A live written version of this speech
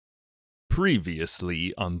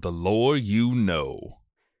Previously on The Lore You Know.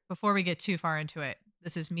 Before we get too far into it,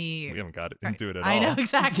 this is me. We haven't got into it at all. I know,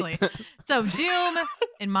 exactly. So Doom,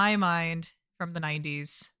 in my mind, from the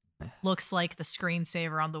 90s, looks like the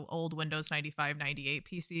screensaver on the old Windows 95, 98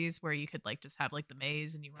 PCs where you could like just have like the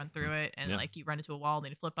maze and you run through it and like you run into a wall and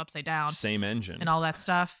then you flip upside down. Same engine. And all that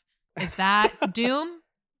stuff. Is that Doom?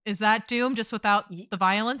 Is that Doom just without the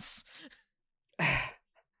violence?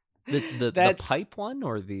 The pipe one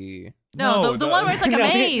or the... No, the one where it's like a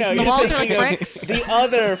maze and the walls are like bricks. The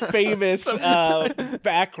other famous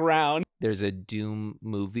background. There's a Doom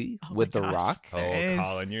movie with The Rock. Oh,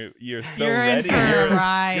 Colin, you're so You're ready. In for a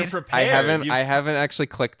ride. You're prepared. I haven't actually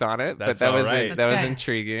clicked on it, but that was right. that was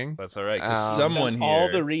intriguing. That's all right. Because someone here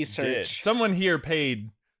all the research. Someone here paid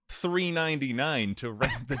 $3.99 to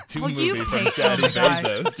rent the Doom movie you from paid, Daddy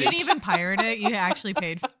Bezos. You didn't even pirate it. You actually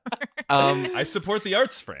paid for it. I support the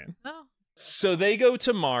arts, Fran. No. So they go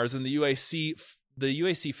to Mars, and the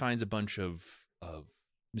UAC finds a bunch of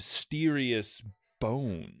mysterious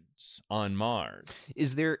bones on Mars.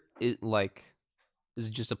 Is it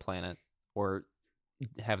just a planet, or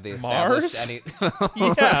have they established Mars? any?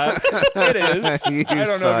 Yeah, it is. I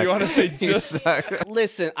don't know if you want to say just.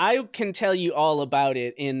 Listen, I can tell you all about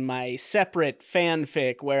it in my separate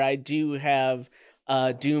fanfic where I do have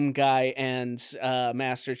Doom Guy and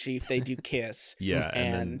Master Chief. They do kiss. Yeah,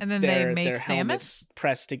 and then they make their Samus helmets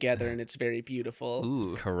pressed together, and it's very beautiful.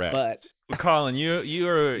 Ooh, correct. But Colin,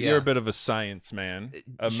 you're a bit of a science man,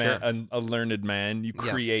 a learned man. You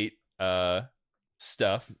create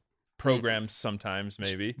stuff, programs sometimes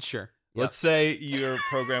maybe. Sure. Let's say your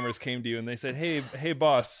programmers came to you and they said, "Hey,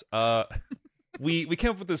 boss, we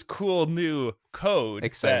came up with this cool new code.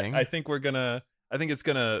 Exciting. That I think it's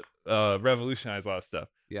gonna revolutionize a lot of stuff.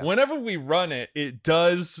 Yeah. Whenever we run it, it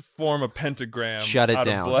does form a pentagram. Shut it out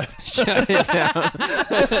down. Of blood. Shut it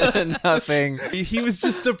down. Nothing. He was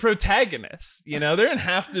just a protagonist. You know, there didn't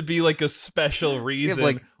have to be like a special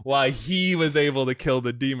reason why he was able to kill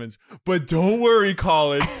the demons. But don't worry,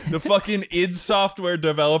 Colin. The fucking id Software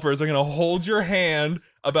developers are gonna hold your hand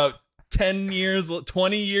about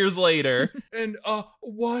 20 years later, and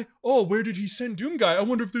why? Oh, where did he send Doom Guy? I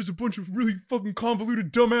wonder if there's a bunch of really fucking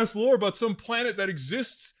convoluted dumbass lore about some planet that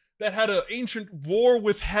exists that had an ancient war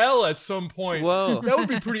with hell at some point. Whoa, that would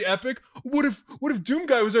be pretty epic. What if Doom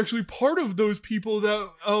Guy was actually part of those people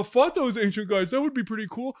that fought those ancient guys? That would be pretty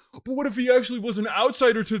cool. But what if he actually was an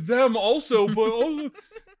outsider to them also? But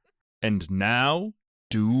and now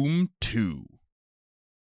Doom 2,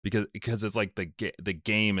 because it's like the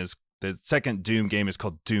game is. The second Doom game is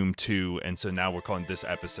called Doom 2, and so now we're calling this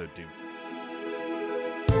episode Doom 2.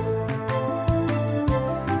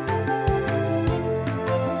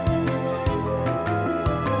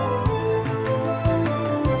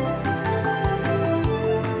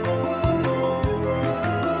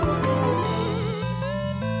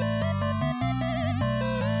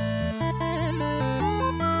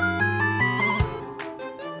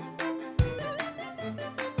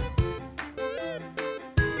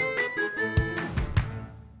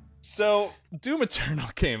 So, Doom Eternal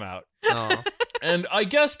came out. Oh. And I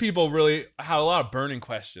guess people really had a lot of burning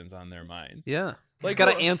questions on their minds. Yeah. He's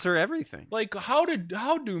got to answer everything. Like, how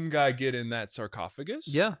Doom Guy get in that sarcophagus?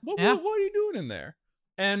 Yeah. What are you doing in there?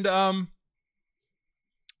 And,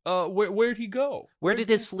 where'd he go? Where did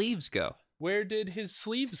his sleeves go? Where did his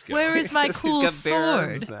sleeves go? Where is my cool He's got bare sword?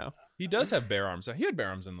 arms now. He does have bare arms. He had bare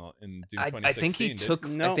arms in Doom 2016. I think he took.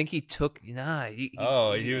 No. I think he took. Nah. He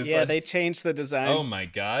was. Yeah, like, they changed the design. Oh my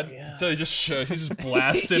god! Yeah. So he's just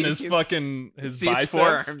blasting his biceps.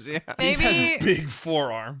 Forearms. Yeah. He has big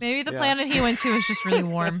forearms. Maybe the planet he went to is just really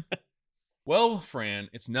warm. Well, Fran,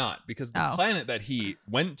 it's not, because the planet that he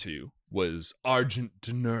went to was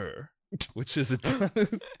Argentneur, which is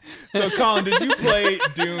So, Colin, did you play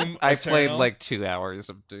Doom Eternal? I played like 2 hours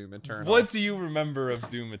of Doom Eternal. What do you remember of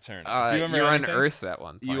Doom Eternal? Do you remember you're anything? on Earth that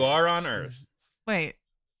one. You are on Earth. Wait,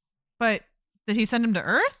 but did he send him to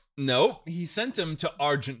Earth? No, he sent him to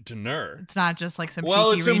Argentneur. It's not just like some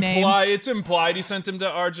cheeky rename. It's implied he sent him to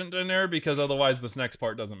Argentneur because otherwise this next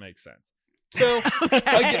part doesn't make sense. So,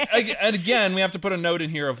 and again, we have to put a note in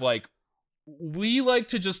here of like, we like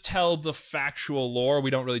to just tell the factual lore. We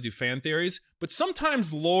don't really do fan theories, but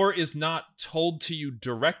sometimes lore is not told to you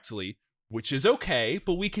directly, which is okay,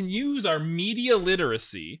 but we can use our media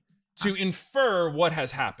literacy to infer what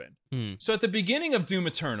has happened. So at the beginning of Doom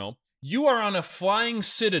Eternal, you are on a flying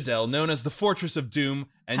citadel known as the Fortress of Doom,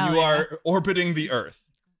 and you are orbiting the Earth.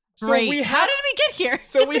 So Great. How did we get here?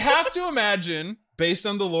 So we have to imagine, based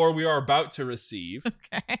on the lore we are about to receive,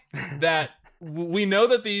 that we know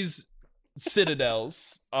that these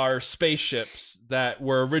citadels are spaceships that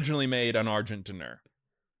were originally made on Argent D'Nur.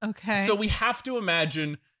 Okay. So we have to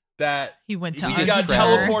imagine that he went to he got Argent D'Nur.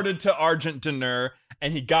 teleported to Argent D'Nur,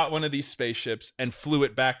 and he got one of these spaceships and flew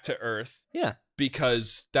it back to Earth. Yeah.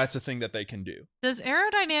 Because that's a thing that they can do. Does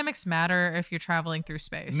aerodynamics matter if you're traveling through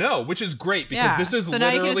space? No, which is great because this is So now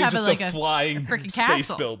you can literally have just it like a flying freaking space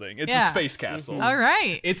castle. building. It's Yeah. a space castle. All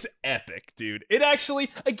right. It's epic, dude. It actually,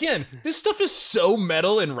 again, this stuff is so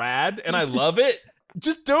metal and rad, and I love it.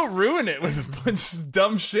 Just don't ruin it with a bunch of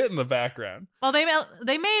dumb shit in the background. Well,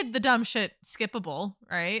 they made the dumb shit skippable,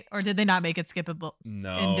 right? Or did they not make it skippable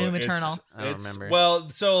No, in Doom Eternal? I don't remember. Well,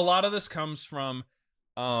 so a lot of this comes from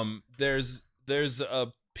there's a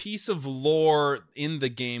piece of lore in the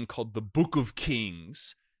game called the Book of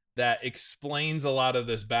Kings that explains a lot of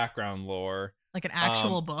this background lore. Like an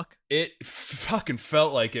actual book? It fucking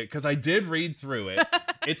felt like it because I did read through it.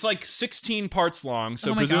 It's like 16 parts long,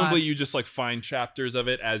 so Oh my presumably God. you just like find chapters of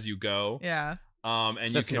it as you go. Yeah. And It's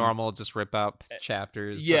you just can normal, just rip out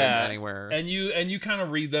chapters. put 'em yeah, anywhere. and you kind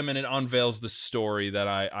of read them, and it unveils the story that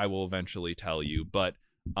I will eventually tell you. But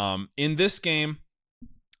in this game,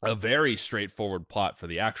 a very straightforward plot for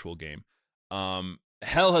the actual game.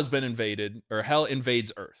 Hell has been invaded, or Hell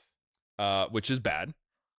invades Earth, which is bad,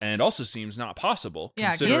 and also seems not possible. Yeah,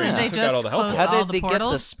 considering didn't they they took out just all the help. close How all did the they get the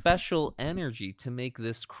portals? special energy to make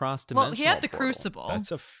this cross-dimensional Well, he had the portal? Crucible.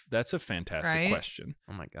 That's a fantastic Right? question.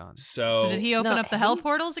 Oh my god. So did he open No, up the hell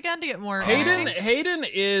portals again to get more Hayden energy? Hayden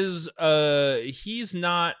is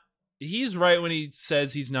he's right when he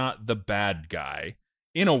says he's not the bad guy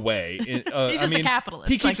in a way. He's just a capitalist.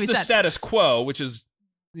 He keeps like we the said. status quo, which is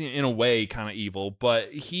in a way kind of evil,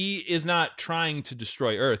 but he is not trying to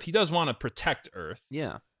destroy Earth. He does want to protect Earth.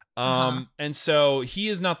 Yeah. And so he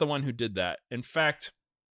is not the one who did that. In fact,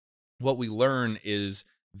 what we learn is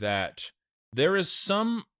that there is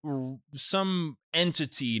some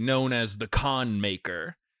entity known as the Con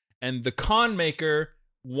Maker, and the Con Maker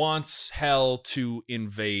wants Hell to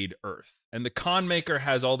invade Earth. And the Con Maker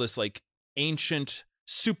has all this like ancient,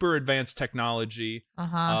 super advanced technology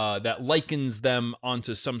that likens them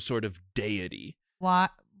onto some sort of deity.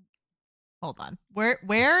 What? Hold on.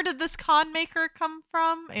 Where did this con maker come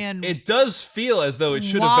from? And It does feel as though it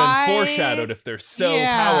should have Why? been foreshadowed if they're so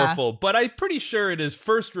Yeah. powerful, but I'm pretty sure it is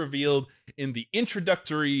first revealed in the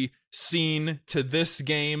introductory scene to this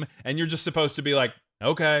game, and you're just supposed to be like,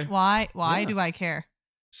 okay. why Yeah. do I care?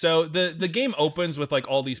 So the game opens with like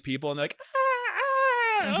all these people, and they're like,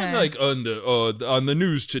 Okay. like on the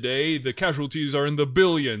news today, the casualties are in the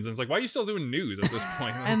billions, and it's like, why are you still doing news at this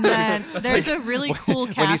point? And then That's there's like- a really cool when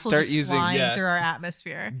you castle start just using- flying yeah. through our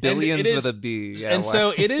atmosphere. Billions it with is- a B. Yeah, and why-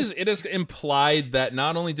 so it is implied that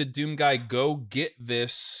not only did Doom Guy go get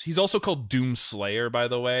this, he's also called Doom Slayer, by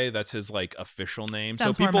the way. That's his like official name.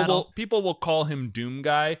 Sounds so more metal. people will call him Doom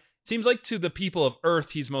Guy. Seems like to the people of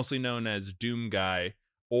Earth, he's mostly known as Doom Guy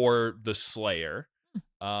or the Slayer.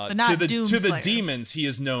 But not Doom to the Slayer. demons, he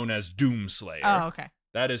is known as Doom Slayer. Oh, okay.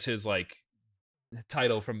 That is his like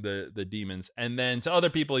title from the demons. And then to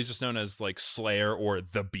other people, he's just known as like Slayer or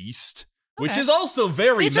the Beast, which Okay. is also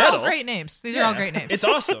very These metal. are all great names. These are all great names. It's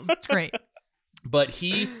awesome. It's great. But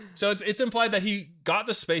so it's implied that he got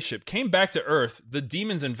the spaceship, came back to Earth, the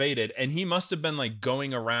demons invaded, and he must have been like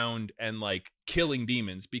going around and like killing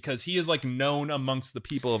demons because he is like known amongst the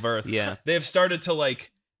people of Earth. yeah. They have started to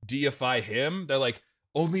like deify him. They're like,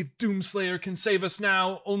 only Doomslayer can save us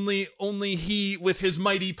now. Only he with his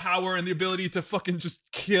mighty power and the ability to fucking just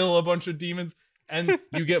kill a bunch of demons. And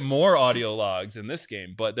you get more audio logs in this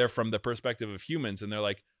game, but they're from the perspective of humans, and they're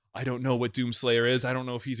like, I don't know what Doomslayer is. I don't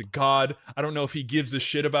know if he's a god. I don't know if he gives a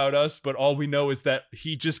shit about us, but all we know is that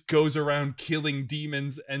he just goes around killing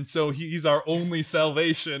demons, and so he's our only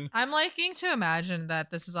salvation. I'm liking to imagine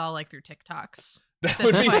that this is all like through TikToks. That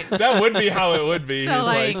This would be point. that would be how it would be. So He's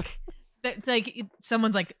like,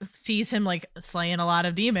 someone's like sees him like slaying a lot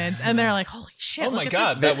of demons, and they're like, "Holy shit!" oh look my at god,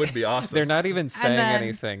 this. that would be awesome. They're not even saying then-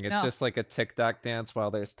 anything. It's no. just like a TikTok dance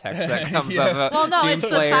while there's text that comes Yeah. up. Well, no, it's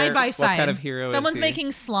the Doomslayer, side by What side. kind of hero Someone's is he?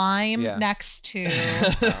 making slime Yeah. next to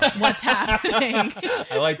what's happening.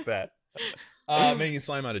 I like that. Making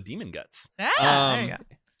slime out of demon guts. Yeah, there you go.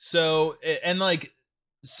 So and like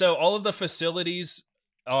so all of the facilities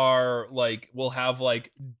are like will have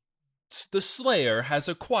like the Slayer has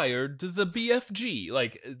acquired the BFG.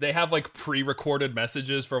 Like they have like pre-recorded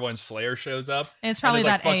messages for when Slayer shows up. And it's probably it's,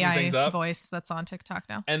 like, that fucking AI things up. voice that's on TikTok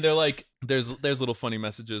now. And they're like there's little funny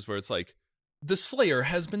messages where it's like the Slayer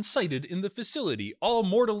has been sighted in the facility. All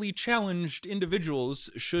mortally challenged individuals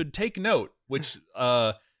should take note, which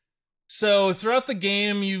so throughout the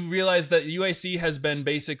game, you realize that UIC has been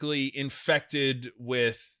basically infected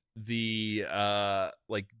with the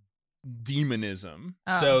like demonism.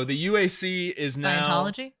 Oh. So the UAC is now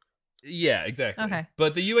Scientology? Yeah, exactly. Okay.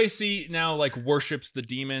 But the UAC now like worships the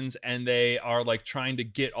demons, and they are like trying to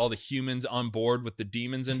get all the humans on board with the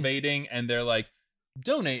demons invading, and they're like,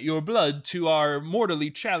 donate your blood to our mortally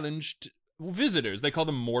challenged visitors. They call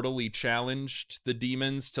them mortally challenged, the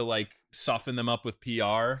demons, to like soften them up with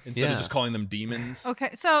PR instead of just calling them demons. Okay,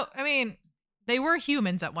 so I mean, they were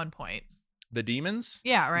humans at one point. The demons?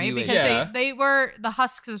 Yeah, right? UAC. Because Yeah. they were the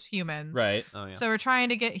husks of humans. Right. Oh yeah. So we're trying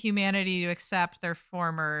to get humanity to accept their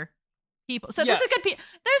former people. So Yeah. this is good.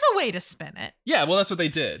 There's a way to spin it. Yeah, well, that's what they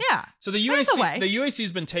did. Yeah. So the There's a way.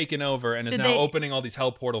 UAC's been taken over and is Did now they- opening all these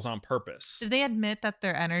hell portals on purpose. Did they admit that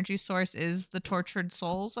their energy source is the tortured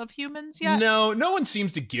souls of humans yet? No one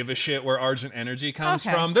seems to give a shit where Argent Energy comes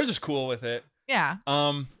Okay. from. They're just cool with it. Yeah.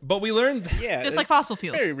 But we learned Yeah, Just like it's fossil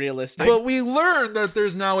fuels. very realistic. But we learned that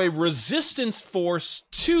there's now a resistance force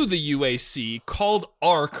to the UAC called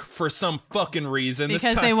ARC for some fucking reason.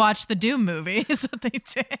 Because they watched the Doom movie is what they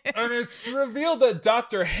did. And it's revealed that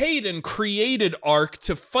Dr. Hayden created ARC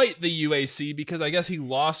to fight the UAC because I guess he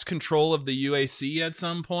lost control of the UAC at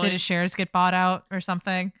some point. Did his shares get bought out or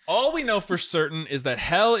something? All we know for certain is that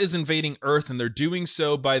Hell is invading Earth, and they're doing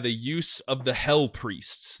so by the use of the Hell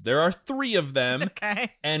Priests. There are 3 of them.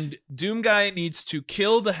 Okay. And Doomguy needs to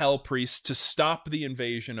kill the Hell Priests to stop the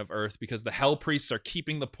invasion of Earth because the Hell Priests are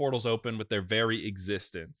keeping the portals open with their very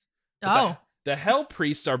existence. But the Hell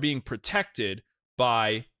Priests are being protected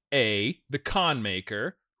by A, the con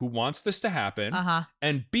maker, who wants this to happen,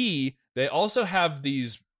 and B, they also have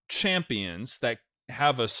these champions that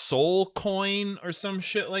have a soul coin or some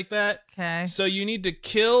shit like that. Okay. So you need to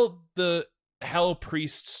kill the Hell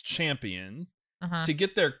Priest's champion to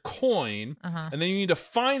get their coin, and then you need to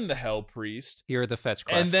find the Hell Priest. Here are the fetch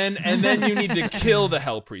quests. And then you need to kill the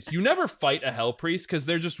Hell Priest. You never fight a Hell Priest because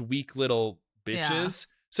they're just weak little bitches.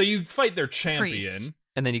 Yeah. So you fight their champion, Priest.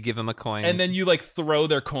 And then you give them a coin. and then you like throw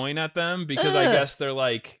their coin at them because I guess they're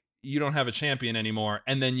like, you don't have a champion anymore,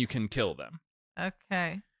 and then you can kill them.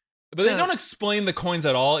 Okay. But they So- don't explain the coins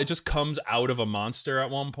at all. It just comes out of a monster at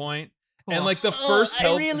one point. Cool. And like the first I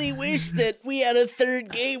Hell really wish that we had a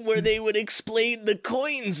third game where they would explain the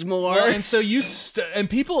coins more. Well, and so you and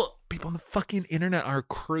people on the fucking internet are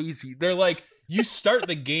crazy. They're like, you start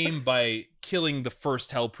the game by killing the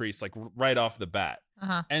first Hell Priest like right off the bat,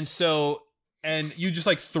 and you just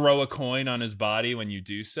like throw a coin on his body when you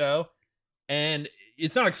do so, and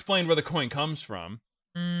it's not explained where the coin comes from.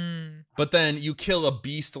 But then you kill a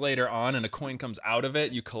beast later on, and a coin comes out of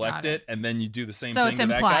it. You collect it, and then you do the same So thing. it's to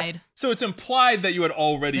that guy. implied. So it's implied that you had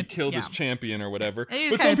already killed his yeah. champion or whatever. And you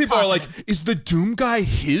But just some kinda people are like, pocket "Is the Doom guy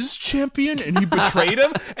his champion, and he betrayed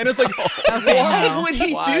him?" And it's like, Okay, why no. would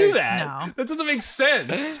he Why? do that? No. That doesn't make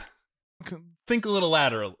sense. Think a little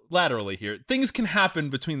laterally here. Things can happen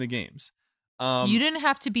between the games. You didn't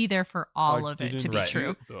have to be there for all I of it to didn't be Right.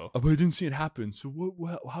 true. But I didn't see it happen. So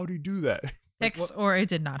what? How do you do that? Fix or it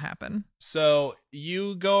did not happen. So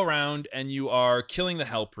you go around and you are killing the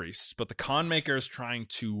Hell Priests, but the con maker is trying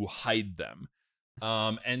to hide them.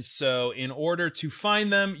 And so in order to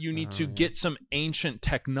find them, you need to get some ancient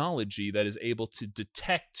technology that is able to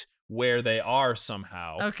detect where they are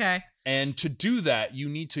somehow. Okay. And to do that, you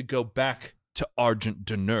need to go back to Argent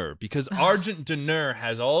Deneur because Argent Deneur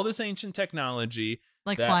has all this ancient technology,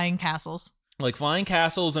 Like that- flying castles. like flying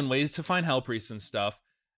castles and ways to find Hell Priests and stuff.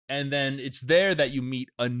 And then it's there that you meet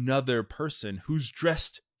another person who's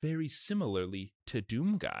dressed very similarly to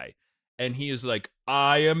Doomguy. And he is like,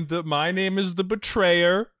 my name is the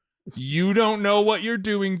Betrayer. You don't know what you're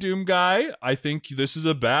doing, Doomguy. I think this is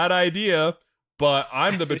a bad idea, but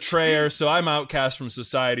I'm the Betrayer, so I'm outcast from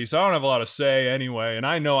society, so I don't have a lot to say anyway, and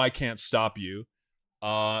I know I can't stop you.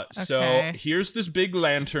 So Okay. here's this big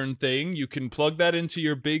lantern thing. You can plug that into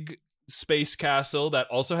your big space castle that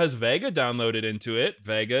also has Vega downloaded into it.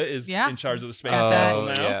 Vega is Yeah. in charge of the space Oh, castle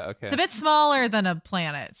now. yeah, okay. It's a bit smaller than a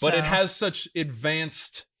planet. But it so- has such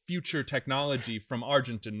advanced future technology from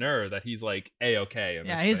Argent Deneur that he's like A-okay. in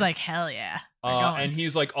Yeah, this he's thing. like, hell yeah. We're going. And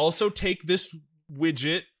he's like, also take this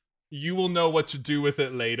widget. You will know what to do with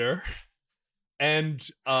it later. And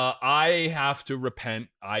I have to repent.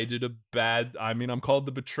 I did I'm called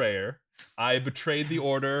the Betrayer. I betrayed the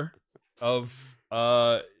order of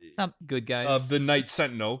Good guys. of the Night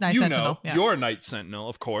Sentinel. Night you Sentinel, know, yeah. you're a Night Sentinel,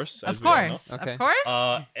 of course. as Of we all know. course. Okay. Of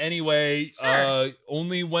course. Anyway, Sure.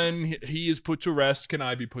 only when he is put to rest can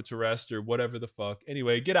I be put to rest, or whatever the fuck.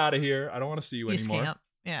 Anyway, get out of here. I don't want to see you Peace anymore. camp.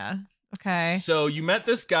 Yeah. Okay. So you met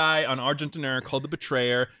this guy on Argent Deneur called the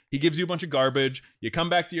Betrayer. He gives you a bunch of garbage. You come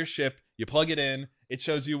back to your ship. You plug it in. It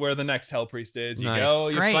shows you where the next Hell Priest is. You Nice. go.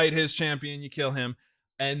 You Great. fight his champion. You kill him.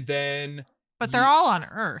 and then But they're all on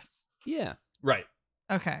Earth. Yeah. right.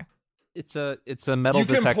 Okay. It's a metal You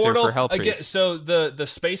can detector portal for hell again. priests. So the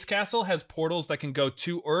space castle has portals that can go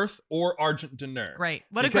to Earth or Argent D'Nur. Great.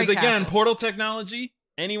 What Because a great again, castle. portal technology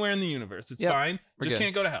anywhere in the universe, it's Yep, fine. we're Just good.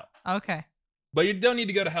 can't go to hell. Okay. But you don't need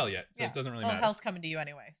to go to hell yet, so Yeah. it doesn't really Well, matter. hell's coming to you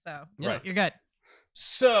anyway, so Right. you're good.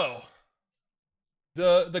 So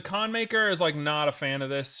the con maker is like not a fan of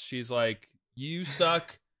this. She's like, you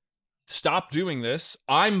suck. Stop doing this.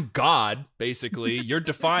 I'm God, basically. You're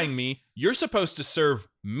defying me. You're supposed to serve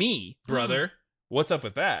me, brother. What's up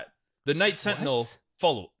with that? The Night Sentinel What?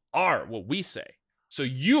 follow what we say. So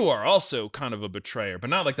you are also kind of a betrayer, but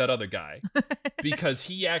not like that other guy. Because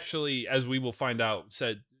he actually, as we will find out,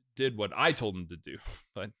 did what I told him to do.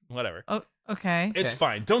 But whatever. Oh, okay. It's Okay.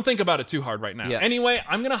 fine. Don't think about it too hard right now. Yeah. Anyway,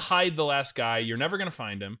 I'm gonna hide the last guy. You're never gonna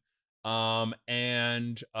find him.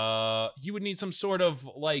 And you would need some sort of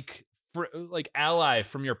like ally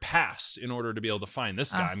from your past in order to be able to find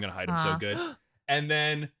this guy. I'm gonna hide him so good. And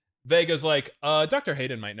then Vega's like, Dr.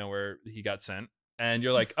 Hayden might know where he got sent. And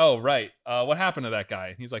you're like, oh right. What happened to that guy?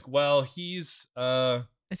 And he's like, well, he's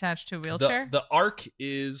Attached to a wheelchair? the Ark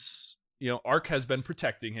is, Ark has been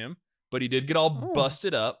protecting him, but he did get all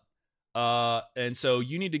busted up. And so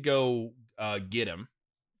you need to go get him.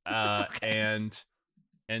 Okay.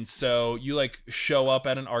 And so you like show up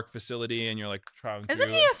at an Ark facility and you're like trying Isn't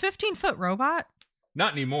through he it. a 15-foot robot?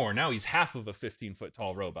 Not anymore. Now he's half of a 15-foot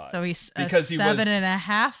tall robot. So he's a Because he was-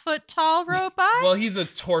 7.5-foot tall robot? Well, he's a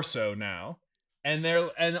torso now. And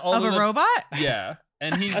all of a robot? Yeah.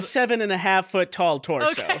 And A he's 7.5-foot tall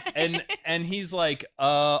torso. Okay. and he's like,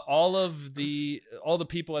 all the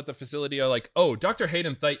people at the facility are like, oh, Dr.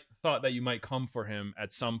 Hayden thought that you might come for him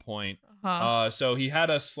at some point. So he had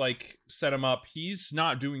us like set him up. He's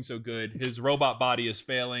not doing so good. His robot body is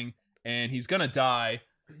failing, and he's gonna die.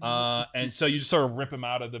 And so you just sort of rip him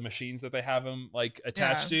out of the machines that they have him like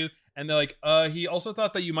attached to, and they're like, he also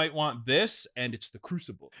thought that you might want this, and it's the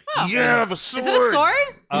crucible. Oh. Yeah, the sword. Is it a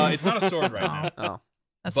sword? It's not a sword right now. Oh.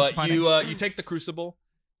 That's But disappointing. you take the crucible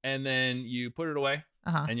and then you put it away,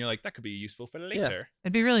 Uh-huh. and you're like, that could be useful for later.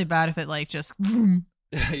 It'd be really bad if it like just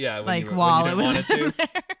Yeah, when like you, while when it you was didn't want in it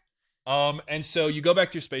to. there. And so you go back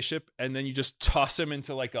to your spaceship, and then you just toss him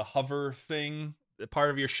into like a hover thing,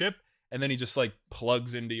 part of your ship, and then he just like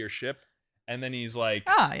plugs into your ship, and then he's like,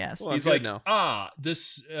 Ah, yes. Well, he's I'm like, good now.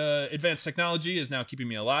 this advanced technology is now keeping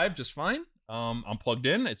me alive just fine. I'm plugged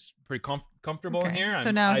in. It's pretty comfortable in Okay. here.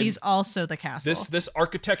 So now he's also the castle. this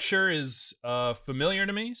architecture is familiar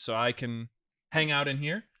to me, so I can hang out in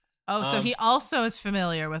here. so he also is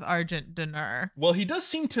familiar with Argent D'Nur. Well, he does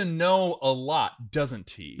seem to know a lot,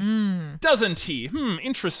 doesn't he? Mm. Doesn't he?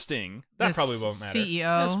 Interesting. That This probably won't matter. CEO.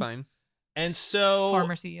 That's fine. And so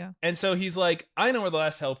Former CEO. And so he's like, I know where the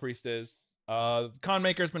last Hell Priest is. Con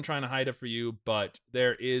Maker's been trying to hide it for you, but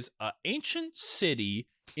there is an ancient city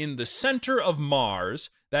in the center of Mars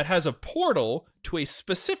that has a portal to a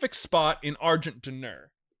specific spot in Argent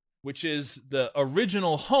D'Nur, which is the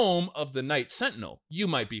original home of the Night Sentinel. You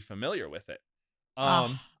might be familiar with it.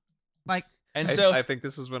 Like, And so I think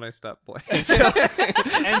this is when I stopped playing.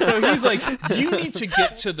 and so he's like, you need to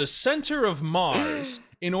get to the center of Mars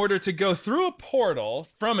in order to go through a portal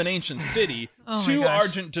from an ancient city Oh my to gosh.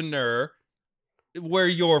 Argent D'Nur, where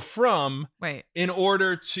you're from, wait. in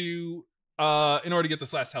order to get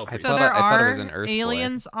this last Hell Priest. So thought there I thought it are was an Earth boy.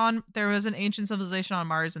 aliens on. There was an ancient civilization on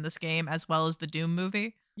Mars in this game, as well as the Doom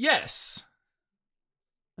movie. Yes.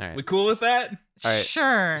 All right. We cool with that? All right.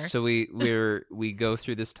 Sure. So we go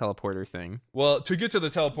through this teleporter thing. Well, to get to the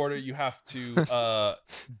teleporter, you have to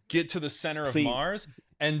get to the center of Please. Mars,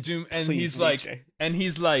 and Doom, and Please,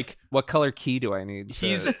 he's like, What color key do I need to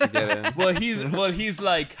get in? he's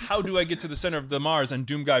like, how do I get to the center of the Mars? And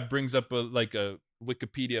Doom Guy brings up a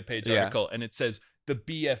Wikipedia page Yeah. article, and it says the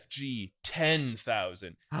BFG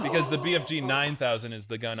 10,000 because the BFG 9,000 is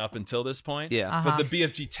the gun up until this point. Yeah. Uh-huh. But the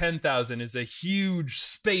BFG 10,000 is a huge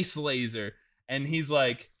space laser, and he's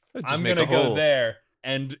like, Just I'm make gonna a go hole. there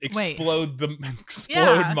and explode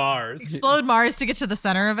Yeah. Mars. Explode Mars to get to the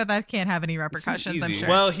center of it. That can't have any repercussions, I'm easy. sure.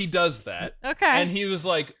 Well, he does that. okay. And he was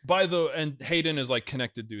like, and Hayden is like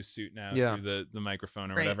connected to his suit now Yeah. through the microphone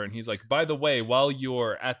or Great. whatever. And he's like, by the way, while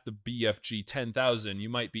you're at the BFG 10,000, you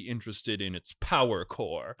might be interested in its power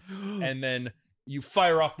core. And then you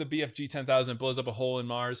fire off the BFG 10,000, blows up a hole in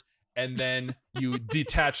Mars, and then you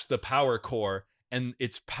detach the power core, and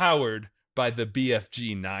it's powered by the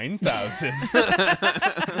BFG 9000.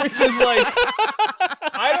 Which is like,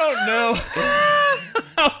 I don't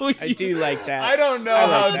know. I do like that. I don't know I like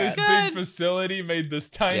how that. this Good. big facility made this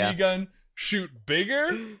tiny Yeah. gun shoot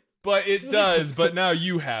bigger, But it does. But now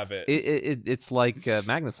you have it. It's like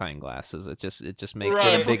magnifying glasses. It just makes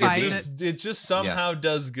Right. it a bigger. It just somehow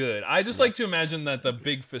does good. I just like to imagine that the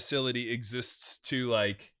big facility exists to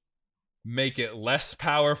like make it less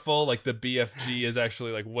powerful. Like the BFG is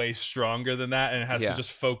actually like way stronger than that, and it has to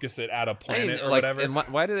just focus it at a planet or whatever. And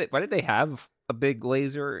why did they have a big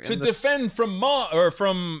laser to defend from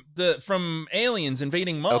from aliens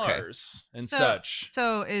invading Mars and such?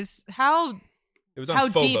 So it was on how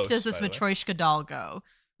Phobos, deep does this by the way. Matryoshka doll go?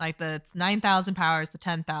 Like the 9,000 powers, the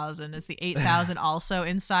 10,000, is the 8,000 also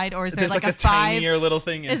inside, or is there There's like a 5? tinier little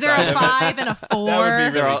thing inside. Is there a 5 and a 4 That would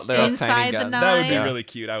be really they're all inside tiny the guns. 9? That would be really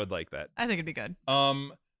cute. I would like that. I think it'd be good.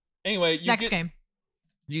 Anyway, Next game.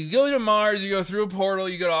 You go to Mars, you go through a portal,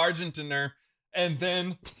 you go to Argentina, and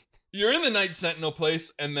then you're in the Night Sentinel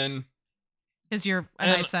place, and then Because you're a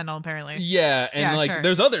Night Sentinel, apparently. yeah, and sure.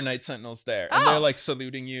 there's other Night Sentinels there, and Oh. they're like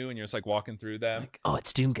saluting you, and you're just like walking through them, Like, oh,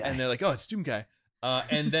 it's Doom Guy. and they're like, oh, it's Doom Guy.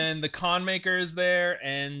 And then the Con Maker is there,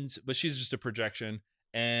 but she's just a projection.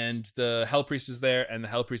 And the Hell Priest is there, and the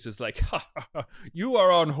Hell Priest is like, ha, ha, ha, you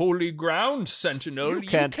are on holy ground, Sentinel. You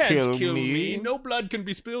can't kill me. No blood can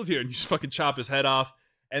be spilled here. And you just fucking chop his head off.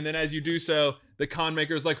 And then as you do so, the Con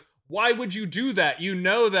Maker is like, why would you do that? You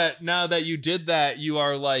know that now that you did that, you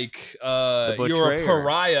are like, you're a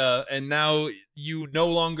pariah, and now you no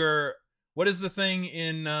longer. What is the thing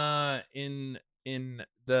in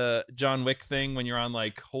the John Wick thing when you're on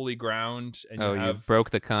like holy ground and you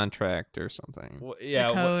broke the contract or something?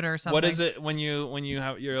 The code or something. What is it when you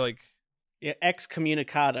you're like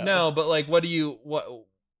excommunicado? No, but like what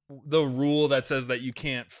the rule that says that you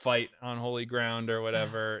can't fight on holy ground or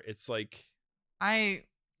whatever? It's like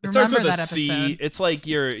it starts with that a C. episode. It's like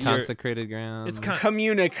you're Consecrated ground. It's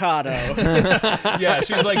communicado. yeah,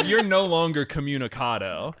 she's like, you're no longer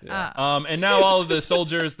communicado. Yeah. And now all of the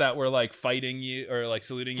soldiers that were like fighting you or like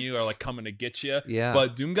saluting you are like coming to get you. Yeah.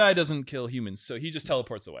 But Doom Guy doesn't kill humans, so he just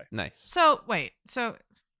teleports away. Nice. So wait,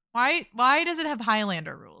 why does it have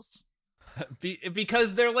Highlander rules?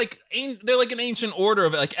 Because they're like an ancient order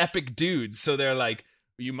of like epic dudes. So they're like,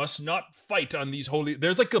 you must not fight on these holy.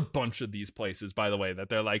 There's like a bunch of these places, by the way, that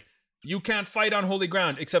they're like, you can't fight on holy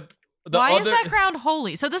ground except. Why is that ground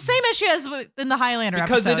holy? So the same issue as in the Highlander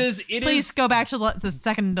because episode. It Please is, go back to the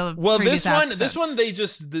second. Well, this one,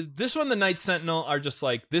 the Night Sentinel are just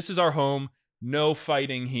like, this is our home. No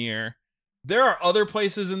fighting here. There are other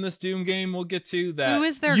places in this Doom game we'll get to that Who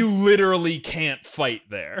is there? You literally can't fight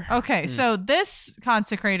there. Okay, so this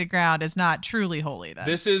consecrated ground is not truly holy then.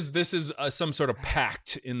 This is some sort of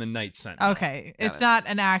pact in the Night Sentinel. Okay, it's not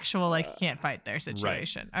an actual like you can't fight there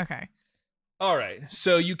situation. Right. Okay. All right.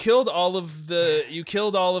 So you killed all of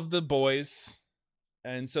the boys,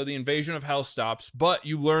 and so the invasion of Hell stops. But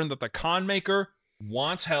you learn that the Con Maker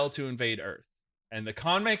wants Hell to invade Earth. And the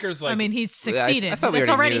Con Maker's like... I mean, he's succeeded. I thought It's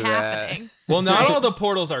already knew happening. Well, not all the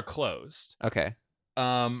portals are closed. Okay.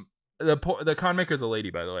 The Con Maker's a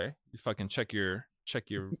lady, by the way. You fucking check your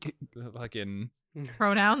fucking...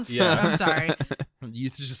 Pronouns? Yeah. I'm sorry. You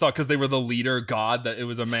just thought because they were the leader god that it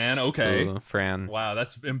was a man? Okay. Ooh, Fran. Wow,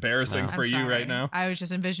 that's embarrassing No. for I'm you sorry. right now. I was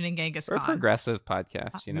just envisioning Genghis We're a Khan. progressive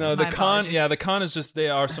podcast, you know. No, the My Con... apologies. Yeah, the Con is just... They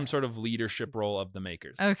are some sort of leadership role of the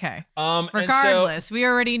Makers. Okay. And so- Regardless, we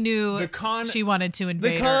already knew The Con- she wanted to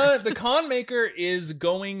invade Earth. The Con Maker is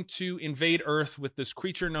going to invade Earth with this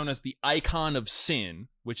creature known as the Icon of Sin,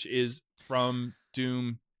 which is from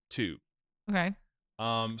Doom 2. Okay.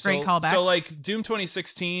 Great callback. So like Doom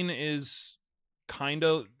 2016 is kind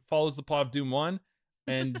of follows the plot of Doom 1,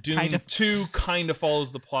 and Doom Kind of. 2 kind of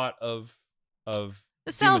follows the plot of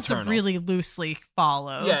This Doom sounds Eternal. really loosely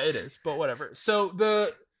follow. Yeah, it is, but whatever. So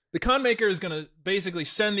the Con Maker is gonna basically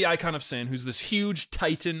send the Icon of Sin, who's this huge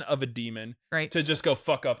titan of a demon, Great. to just go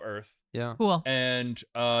fuck up Earth. Yeah. Cool. And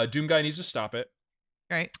Doom Guy needs to stop it.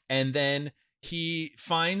 Great. And then he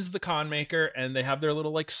finds the Con Maker, and they have their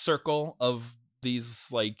little like circle of these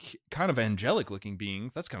like kind of angelic looking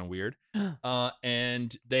beings. That's kind of weird.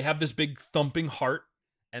 And they have this big thumping heart,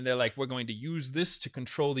 and they're like, we're going to use this to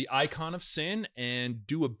control the Icon of Sin and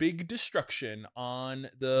do a big destruction on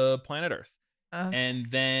the planet Earth. And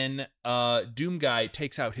then Doom Guy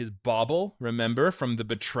takes out his bauble, remember, from the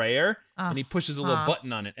Betrayer, and he pushes a little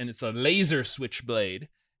button on it, and it's a laser switchblade.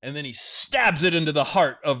 And then he stabs it into the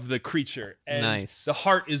heart of the creature, and Nice. the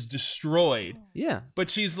heart is destroyed. Yeah. But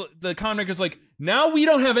the Con Maker's like, now we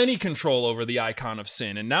don't have any control over the Icon of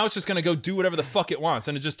Sin, and now it's just gonna go do whatever the fuck it wants,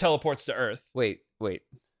 and it just teleports to Earth. Wait.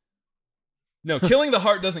 No, killing the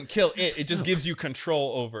heart doesn't kill it; it just gives you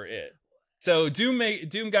control over it. So Doom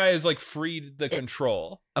guy is like freed the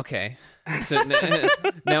control. Okay. So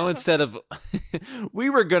now instead of we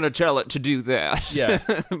were gonna tell it to do that, Yeah.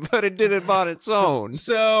 but it did it on its own.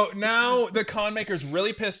 So now the con maker's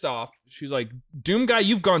really pissed off. She's like, Doom guy,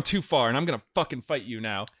 you've gone too far, and I'm gonna fucking fight you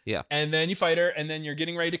now. Yeah. And then you fight her, and then you're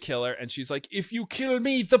getting ready to kill her, and she's like, if you kill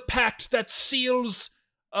me, the pact that seals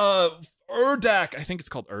Urdak. I think it's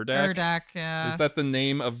called Urdak. Urdak, yeah. Is that the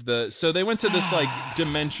name of the? So they went to this like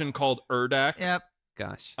dimension called Urdak. Yep.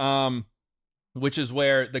 Gosh. Which is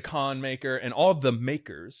where the con maker and all the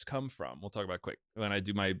makers come from. We'll talk about it quick when I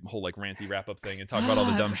do my whole like ranty wrap up thing and talk about all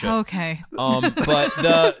the dumb shit. Okay. But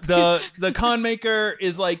the con maker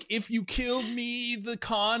is like, if you kill me, the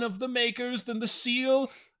con of the makers, then the seal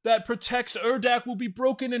that protects Urdak will be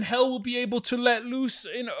broken and hell will be able to let loose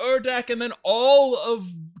in Urdak, and then all of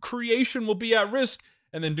creation will be at risk.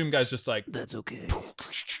 And then Doom guy's just like, that's okay.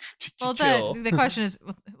 Well, the question is,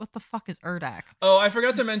 what the fuck is Urdak? Oh, I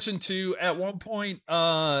forgot to mention too. At one point,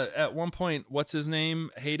 what's his name?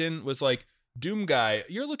 Hayden was like, Doom guy,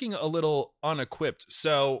 you're looking a little unequipped.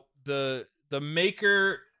 So the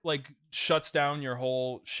maker like shuts down your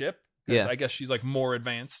whole ship. Yeah. I guess she's like more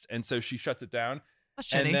advanced, and so she shuts it down.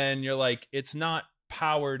 And then you're like, it's not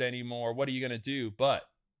powered anymore. What are you going to do? But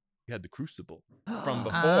you had the crucible from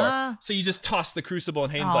before. So you just toss the crucible,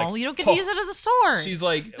 and Hayden's like, you don't get to use it as a sword. She's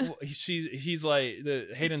like, he's like,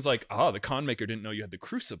 Hayden's like, the con maker didn't know you had the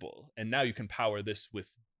crucible. And now you can power this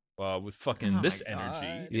with fucking this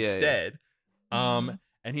energy instead. Yeah.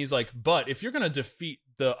 And he's like, but if you're going to defeat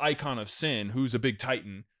the icon of sin, who's a big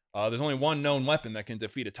titan, there's only one known weapon that can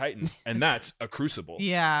defeat a titan, and that's a crucible.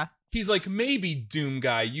 Yeah. He's like, maybe Doom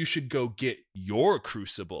guy, you should go get your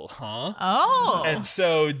crucible, huh? Oh. And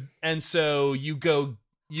so you go.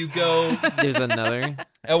 There's another.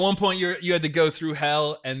 At one point, you had to go through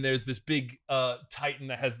hell, and there's this big titan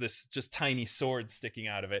that has this just tiny sword sticking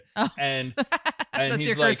out of it, and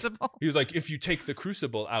he's like, if you take the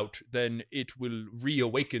crucible out, then it will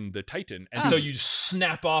reawaken the titan, and so you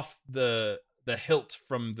snap off the hilt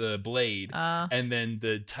from the blade, and then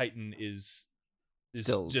the titan is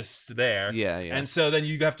still just there. Yeah. And so then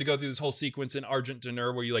you have to go through this whole sequence in Argent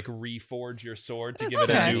D'Nur where you like reforge your sword to give it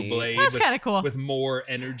a new blade. That's kind of cool. With more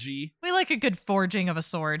energy. We like a good forging of a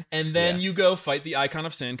sword. And then you go fight the Icon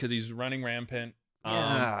of Sin because he's running rampant.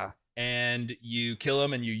 And you kill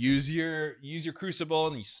him, and you use your crucible,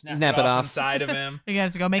 and you snap it off inside of him. You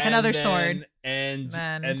have to go make another sword. And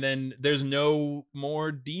then there's no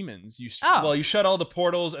more demons. You shut all the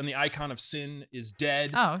portals, and the Icon of Sin is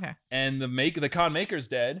dead. Oh, okay. And the con maker's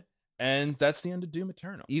dead, and that's the end of Doom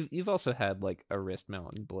Eternal. You've also had like a wrist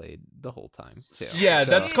mounted blade the whole time too. Yeah,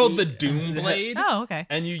 that's called the Doom Blade. Oh, okay.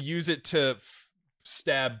 And you use it to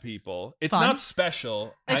stab people. It's not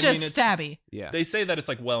special. It's just stabby. Yeah. They say that it's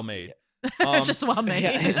like well made. It's just well made.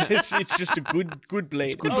 Yeah, it's just a good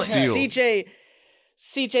blade. Good steel.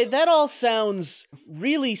 CJ, that all sounds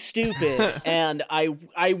really stupid, and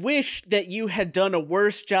I wish that you had done a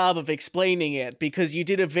worse job of explaining it, because you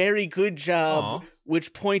did a very good job,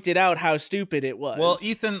 which pointed out how stupid it was. Well,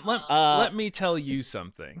 Ethan, let me tell you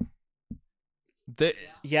something.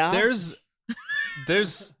 There's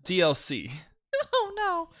DLC. Oh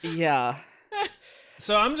no. Yeah.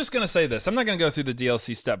 So I'm just going to say this. I'm not going to go through the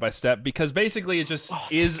DLC step by step, because basically it just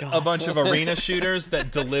is a bunch of arena shooters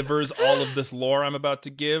that delivers all of this lore I'm about to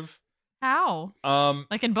give. How?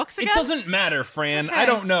 Like in books again? It doesn't matter, Fran. Okay. I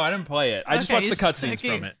don't know. I didn't play it. I just watched the cutscenes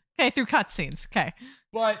from it. Okay, through cutscenes. Okay.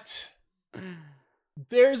 But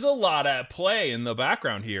there's a lot at play in the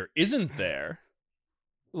background here, isn't there?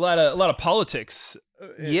 A lot of politics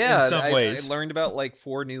in some ways. I learned about like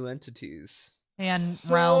 4 new entities. And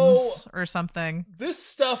realms or something. This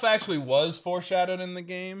stuff actually was foreshadowed in the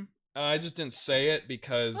game. I just didn't say it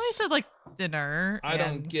because I said like dinner. I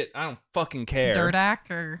don't fucking care. Dirdak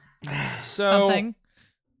or something.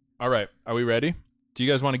 All right, are we ready? Do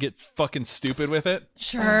you guys want to get fucking stupid with it?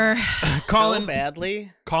 Sure. Colin, so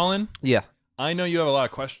badly. Colin? Yeah. I know you have a lot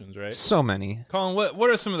of questions, right? So many. Colin, what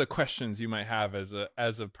are some of the questions you might have as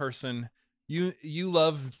a person? You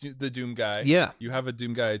love the Doom guy. Yeah. You have a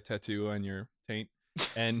Doom guy tattoo on your taint,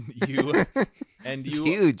 and you it's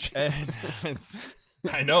huge. And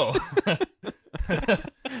I know.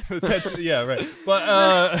 The tattoo, yeah, right. But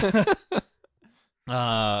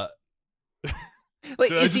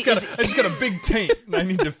like, I just got a big taint, and I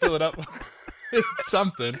need to fill it up with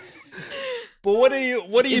something. But what do you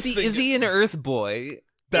think? Is he an Earth boy?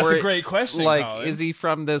 That's a great question. Like, Colin. is he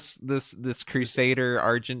from this Crusader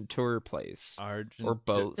Argent Tour place? Or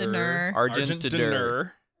both? Argent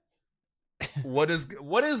D'Nur. What is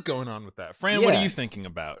going on with that? Fran, what are you thinking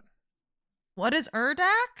about? What is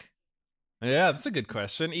Urdak? Yeah, that's a good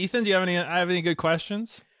question. Ethan, do you have any good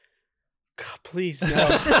questions? God, please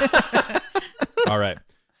no. All right.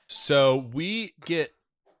 So we get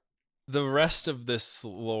the rest of this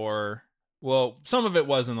lore. Well, some of it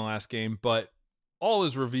was in the last game, but all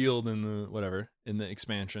is revealed in the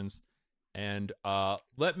expansions. And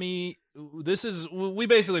we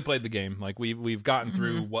basically played the game. Like we've gotten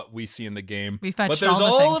through what we see in the game. We fetched but there's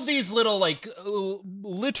all the all things. of these little like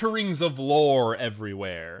litterings of lore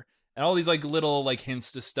everywhere. And all these like little like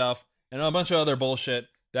hints to stuff and a bunch of other bullshit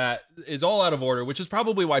that is all out of order, which is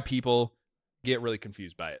probably why people get really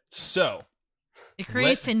confused by it. So it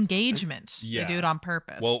creates engagement. Yeah. They do it on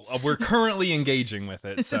purpose. Well, we're currently engaging with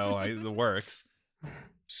it, so it works.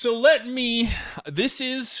 So this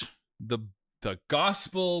is the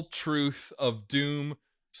gospel truth of Doom,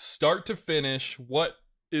 start to finish. What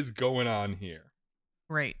is going on here?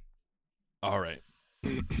 Great. All right.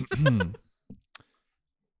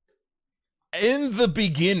 In the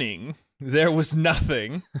beginning, there was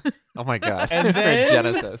nothing. Oh my god. And then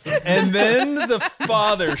Genesis. And then the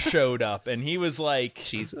father showed up and he was like,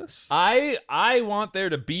 Jesus. I want there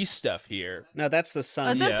to be stuff here. No, that's the sun.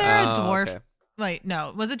 Wasn't Yeah. there a Oh, dwarf? okay. Wait,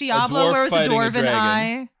 no. Was it Diablo dwarf where it was a fighting a dwarven dragon.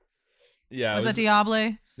 eye? Yeah. Was it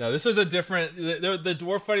Diablo? No, this was a different. The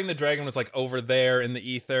dwarf fighting the dragon was like over there in the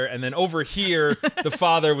ether, and then over here, the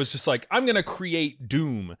father was just like, "I'm gonna create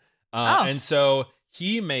Doom," and so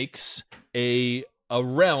he makes a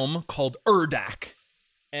realm called Urdak,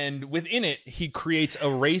 and within it, he creates a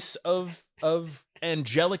race of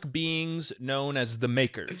angelic beings known as the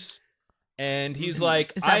Makers. And he's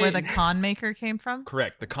like, Is that where the con maker came from?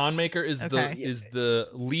 Correct. The con maker is Okay. the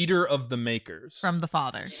leader of the Makers. From the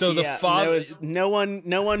father. So the Yeah, father there was no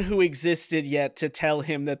one who existed yet to tell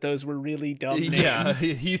him that those were really dumb names. Yeah,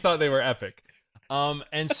 he thought they were epic.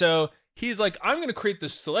 And so he's like, I'm going to create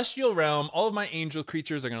this celestial realm. All of my angel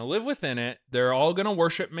creatures are going to live within it. They're all going to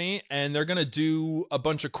worship me, and they're going to do a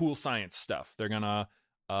bunch of cool science stuff. They're going to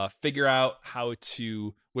figure out how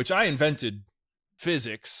to, which I invented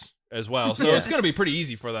physics as well. So it's going to be pretty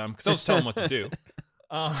easy for them because I'll just tell them what to do.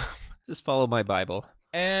 Just follow my Bible.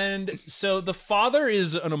 And so the father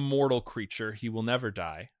is an immortal creature. He will never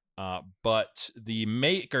die. But the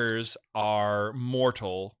Makers are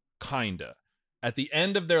mortal, kinda. At the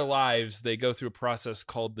end of their lives, they go through a process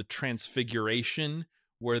called the transfiguration,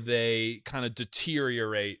 where they kind of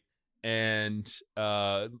deteriorate and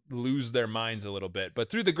lose their minds a little bit. But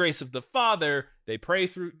through the grace of the Father, they pray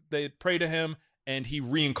to him, and he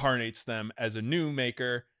reincarnates them as a new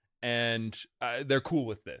Maker, and they're cool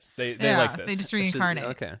with this. They like this. They just reincarnate.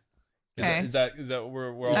 Okay. Okay. Is that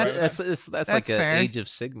we're all That's- right? That's like that's an fair. Age of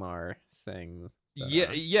Sigmar thing.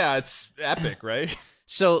 Yeah, it's epic, right?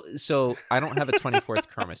 So I don't have a 24th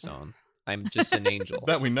chromosome. I'm just an angel.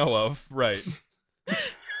 That we know of, right?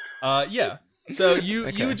 Yeah. So you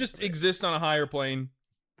Okay. just exist on a higher plane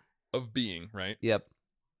of being, right? Yep.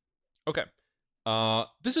 Okay.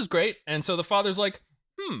 This is great. And so the father's like,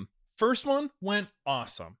 first one went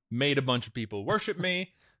awesome. Made a bunch of people worship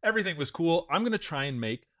me. Everything was cool. I'm going to try and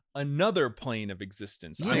make another plane of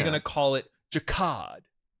existence. I'm Yeah. going to call it Jakad.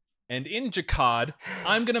 And in Jakad,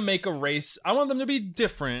 I'm going to make a race. I want them to be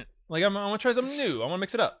different. Like, I want to try something new. I want to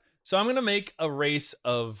mix it up. So I'm going to make a race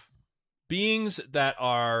of beings that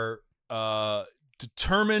are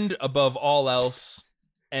determined above all else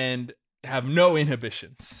and have no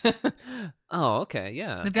inhibitions. Oh, okay,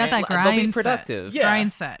 yeah. They've got that They'll be grind productive. set. Yeah.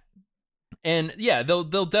 Grind set. And yeah, they'll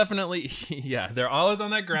definitely, yeah, they're always on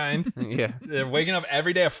that grind. Yeah. They're waking up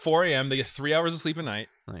every day at 4 a.m. They get 3 hours of sleep a night.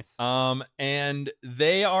 Nice. And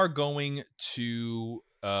they are going to,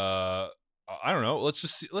 I don't know. Let's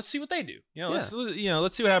see what they do. Let's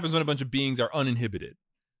see what happens when a bunch of beings are uninhibited.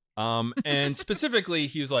 And specifically,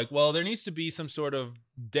 he was like, well, there needs to be some sort of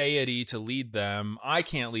deity to lead them. I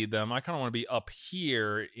can't lead them. I kind of want to be up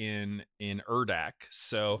here in Urdak.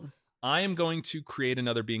 So I am going to create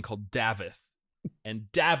another being called Davith. And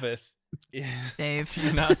Davith is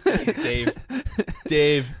Dave.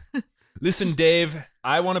 Dave. Listen, Dave,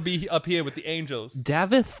 I want to be up here with the angels.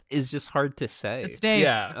 Davith is just hard to say. It's Dave.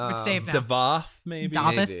 Yeah. It's Dave now. Davoth, maybe.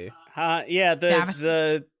 Davith. Maybe. Yeah,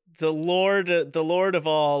 Davith. the Lord of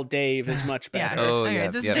all, Dave, is much Yeah. better. Oh, Okay, yeah,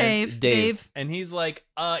 this yeah. is Dave. Dave. And he's like,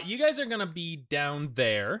 you guys are gonna be down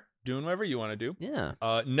there doing whatever you want to do.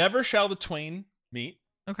 Yeah. Never shall the twain meet.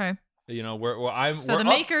 Okay. We're So the up.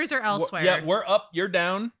 makers are elsewhere. Yeah, we're up. You're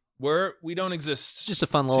down. We don't exist. It's just a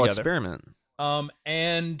fun little Together. experiment.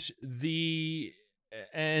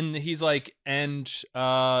 And he's like,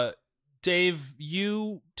 Dave,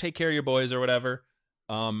 you take care of your boys or whatever.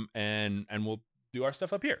 And we'll do our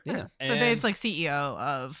stuff up here. Yeah. So And- Dave's like CEO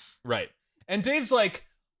of. right. And Dave's like,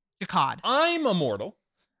 Jakad. I'm immortal,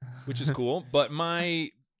 which is cool, but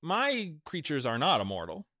my creatures are not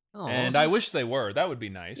immortal. Oh. And I wish they were. That would be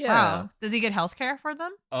nice. Yeah. Wow. Does he get health care for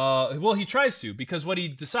them? Well, he tries to, because what he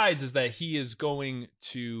decides is that he is going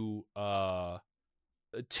to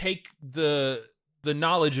take the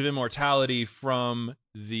knowledge of immortality from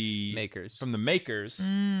the Makers.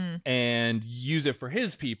 and use it for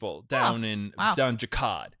his people down down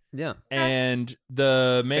Jakad. Yeah. And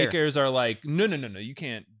the makers are like, no, you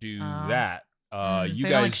can't do that. You they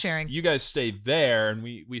guys, don't like sharing. you guys stay there, and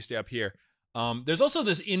we stay up here. There's also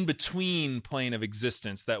this in between plane of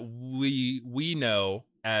existence that we know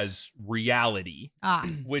as reality,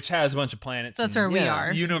 which has a bunch of planets. So that's where we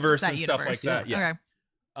are. Universe and universe. stuff like that. Yeah.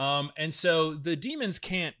 Okay. And so the demons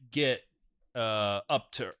can't get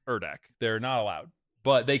up to Urdak. They're not allowed,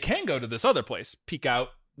 but they can go to this other place, peek out,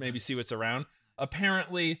 maybe see what's around.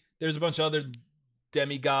 Apparently, there's a bunch of other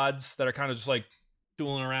demigods that are kind of just like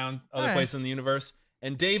tooling around other places in the universe.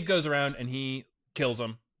 And Dave goes around and he kills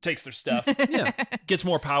them, takes their stuff, gets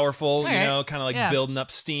more powerful, you know, kind of like building up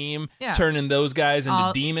steam, turning those guys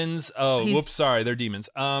into demons. Oh, whoops, sorry, they're demons.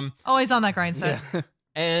 Always on that grind set.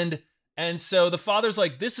 And so the father's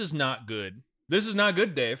like, this is not good. This is not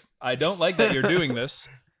good, Dave. I don't like that you're doing this.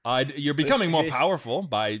 You're becoming more powerful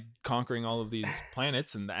by conquering all of these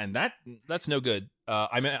planets, and that's no good.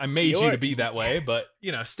 I made you to be that way, but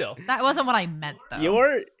you know, still. That wasn't what I meant,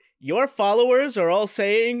 though. Your followers are all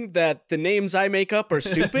saying that the names I make up are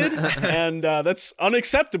stupid, and that's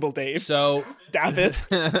unacceptable, Dave. So, David.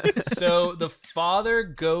 So the father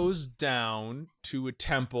goes down to a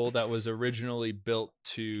temple that was originally built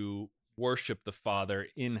to worship the father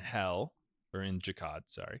in hell, or in Jakad,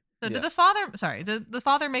 sorry. So did the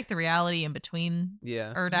father make the reality in between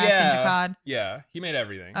Urdak and Jakad? Yeah, he made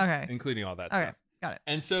everything. Okay. Including all that stuff. Okay, got it.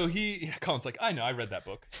 And so Colin's like, I know, I read that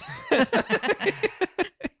book.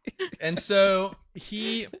 And so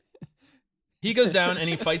he goes down and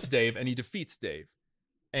he fights Dave and he defeats Dave.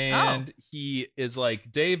 And he is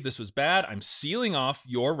like, Dave, this was bad. I'm sealing off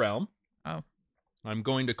your realm. Oh. I'm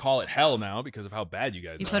going to call it hell now because of how bad you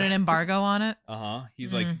guys are. You put an embargo on it? Uh-huh.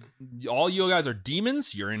 He's like, all you guys are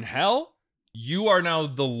demons. You're in hell. You are now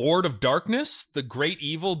the Lord of Darkness, the great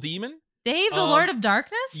evil demon. Dave, the Lord of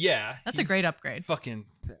Darkness? Yeah. That's a great upgrade. Fucking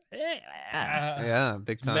yeah,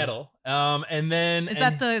 big time. Metal. And then Is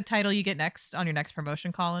that the title you get next on your next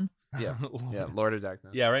promotion, Colin? Yeah. Yeah, Lord of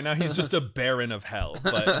Darkness. Yeah, right now he's just a baron of hell,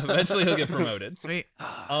 but eventually he'll get promoted. Sweet.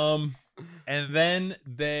 And then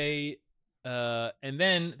the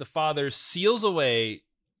father seals away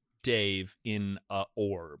Dave in a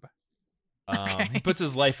orb. He puts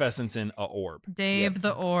his life essence in a orb. Dave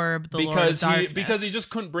the orb, the Lord of Darkness. Because he just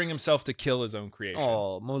couldn't bring himself to kill his own creation.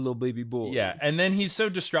 Oh, my little baby boy. Yeah, and then he's so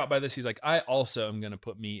distraught by this, he's like, I also am going to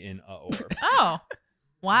put me in a orb. Oh,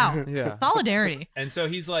 wow. Yeah. Solidarity. And so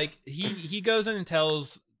he's like, he goes in and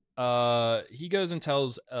tells a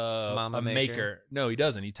maker. No, he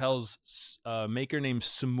doesn't. He tells a maker named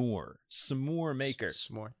Samur Maker.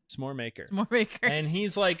 S'more Maker. S'more Maker. And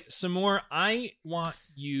he's like, Samur, I want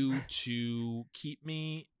you to keep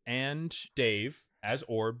me and Dave as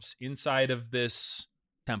orbs inside of this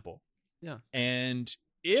temple. Yeah. And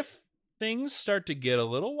if things start to get a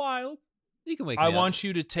little wild, you can wake me I up. want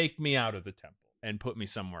you to take me out of the temple and put me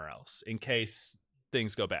somewhere else in case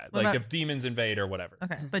things go bad. What like about- if demons invade or whatever.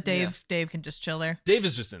 Okay, but Dave can just chill there. Dave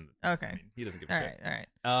is just in. Okay. I mean, he doesn't give a All shit.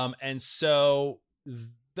 right. And so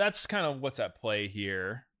that's kind of what's at play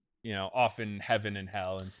here. You know, often heaven and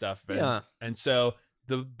hell and stuff. And so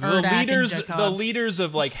the leaders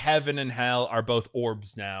of like heaven and hell are both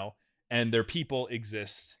orbs now, and their people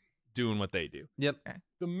exist doing what they do. Yep. Okay.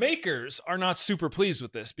 The makers are not super pleased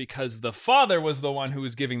with this because the father was the one who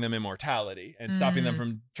was giving them immortality and stopping them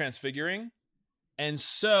from transfiguring. And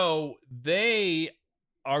so they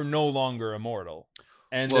are no longer immortal.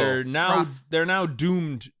 And they're now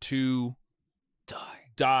doomed to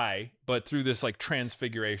die, but through this like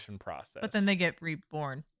transfiguration process. But then they get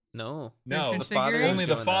reborn. No, the father only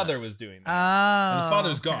the father was doing that. Oh, and the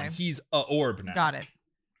father's gone. He's a orb now. Got it.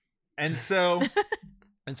 And so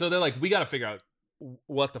they're like, we got to figure out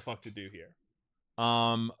what the fuck to do here.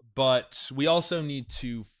 But we also need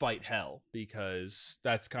to fight hell because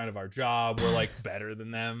that's kind of our job. We're like better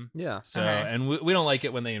than them. Yeah. So, and we don't like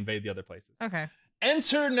it when they invade the other places. Okay.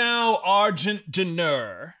 Enter now Argent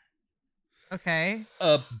Janur. Okay.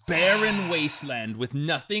 A barren wasteland with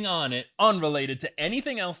nothing on it, unrelated to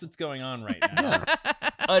anything else that's going on right now.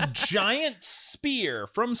 A giant spear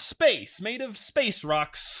from space, made of space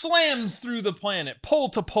rocks, slams through the planet, pole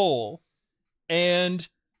to pole. And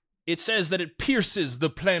it says that it pierces the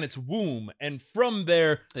planet's womb, and from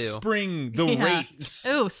there Ew. spring the wraiths.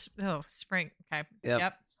 Spring. Okay. Yep.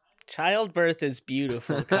 Yep. Childbirth is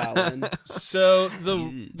beautiful, Colin. So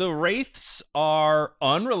the wraiths are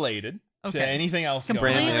unrelated to Okay. anything else going on.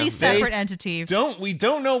 Completely Yeah. separate They entity. We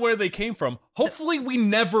don't know where they came from. Hopefully we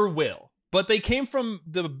never will. But they came from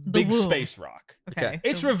the big womb. space rock. Okay.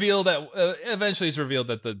 It's revealed that eventually it's revealed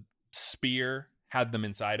that the spear had them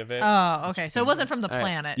inside of it. Oh, okay. So it wasn't from the All right.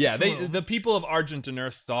 planet. Yeah, it's womb. the people of Argent and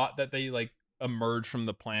Earth thought that they like emerged from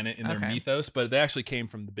the planet in their Okay. mythos, but they actually came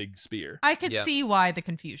from the big spear. I could Yeah. see why the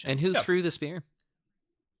confusion. And who Yeah. threw the spear?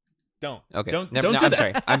 Don't. Okay. Don't Never- don't no, do I'm that.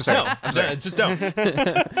 sorry. I'm sorry. No, I'm sorry. just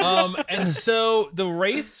don't. And so the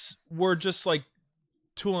wraiths were just like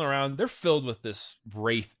tooling around. They're filled with this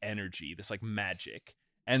wraith energy, this like magic.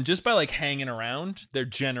 And just by like hanging around, they're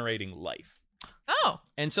generating life. Oh.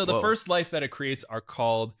 And so the Whoa. first life that it creates are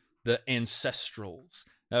called the ancestrals.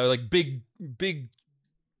 They're like big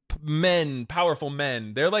men, powerful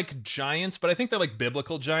men. They're like giants, but I think they're like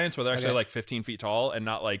biblical giants where they're actually Okay. like 15 feet tall and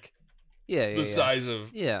not like Yeah. the size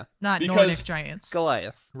of Yeah. Not Because- Nordic giants.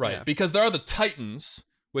 Goliath. right. Yeah. Because there are the Titans,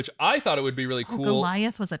 which I thought it would be really Oh, cool.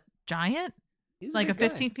 Goliath was a giant? He's Like a big guy.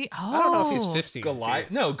 15 feet? Oh. I don't know if he's 15. Goliath.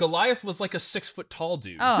 feet. No, Goliath was like a 6 foot tall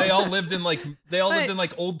dude. Oh. They all lived in like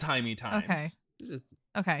But- old timey times. Okay. He's just-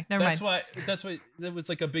 Okay, never That's mind. why that was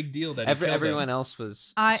like a big deal that he killed everyone him. else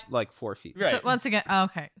was I- like 4 feet. Right. So once again,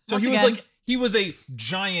 okay. So once he was again, like he was a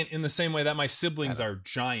giant in the same way that my siblings are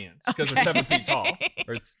giants because they're 7 feet tall.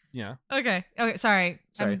 Or it's Okay. Sorry.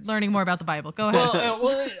 Sorry. I'm learning more about the Bible. Go ahead.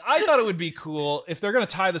 Well, I thought it would be cool if they're gonna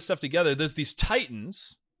tie this stuff together. There's these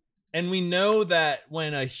Titans, and we know that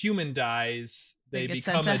when a human dies, They they get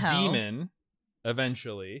sent become to a hell. demon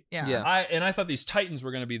eventually. yeah. Yeah. I thought these Titans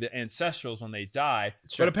were going to be the ancestrals when they die,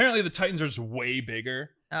 Sure. but apparently the Titans are just way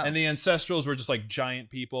bigger, Oh. and the ancestrals were just like giant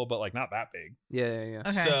people, but like not that big. Yeah.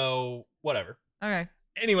 Okay. So whatever. Okay.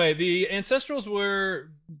 Anyway, the ancestrals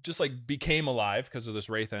were just like became alive because of this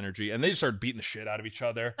wraith energy, and they just started beating the shit out of each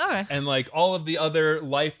other. Okay. And like all of the other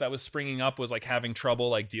life that was springing up was like having trouble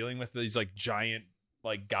like dealing with these like giant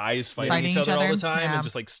like guys fighting each other all the time yeah. and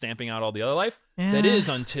just like stamping out all the other life. Yeah. That is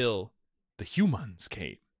until the humans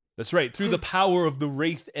came. That's right. Through the power of the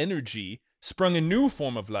wraith energy sprung a new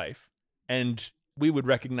form of life, and we would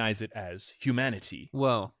recognize it as humanity.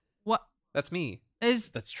 Whoa. What That's me. is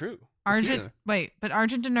That's true. Argent? you. Wait, but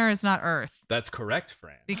Argentinur is not Earth That's correct,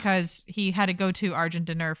 Fran. because he had to go to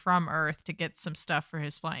Argentinur from Earth to get some stuff for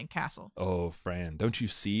his flying castle. Oh, Fran, don't you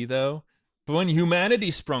see, though? But when humanity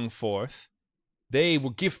sprung forth, they were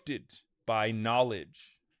gifted by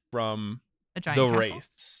knowledge from A giant the castle.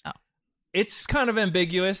 wraiths. Oh. It's kind of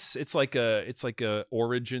ambiguous. It's like a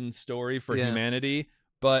origin story for Yeah. humanity.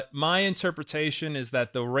 But my interpretation is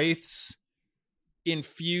that the wraiths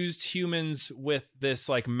infused humans with this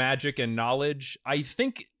like magic and knowledge. I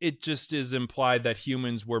think it just is implied that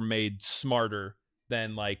humans were made smarter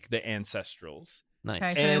than like the ancestrals. Nice.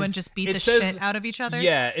 Okay, so they And wouldn't just beat it the says- shit out of each other?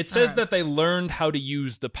 Yeah, it says Alright. that they learned how to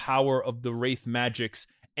use the power of the wraith magics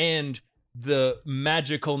and the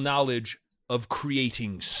magical knowledge of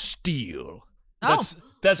creating steel. Oh.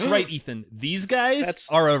 That's right, Ethan. These guys That's-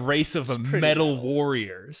 are a race of that's pretty metal metal.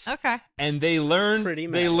 warriors. Okay. And they Pretty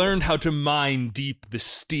they metal. learned how to mine deep the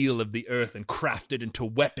steel of the earth and craft it into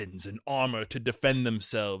weapons and armor to defend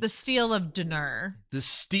themselves. The steel of Dinur. The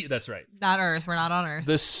steel that's right. Not Earth. We're not on Earth.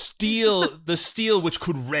 The steel which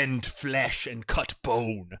could rend flesh and cut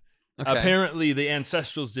bone. Okay. Apparently, the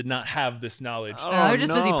ancestrals did not have this knowledge. They're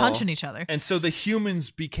just busy no. punching each other. And so the humans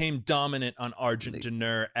became dominant on Argent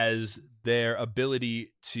Dinur as their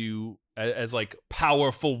ability to, as like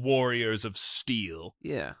powerful warriors of steel.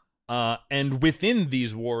 Yeah. And within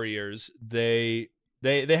these warriors, they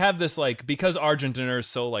have this like, because Argent Dinur is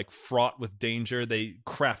so like fraught with danger, they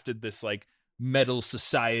crafted this like metal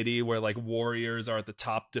society where like warriors are at the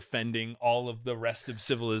top defending all of the rest of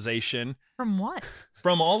civilization From what?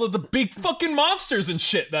 from all of the big fucking monsters and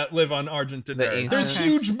shit that live on Argent The Dinur. ancients. There's Okay.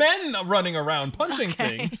 huge men running around punching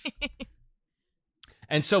Okay. things.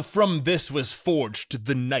 And so from this was forged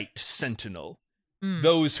the Night Sentinel. Mm.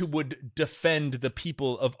 Those who would defend the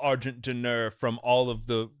people of Argent Dinur from all of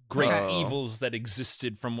the great Oh. evils that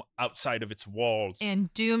existed from outside of its walls.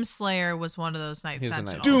 And Doomslayer was one of those Night He was a Night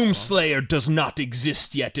Sentinels. Doomslayer does not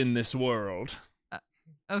exist yet in this world.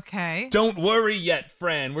 Okay. Don't worry yet,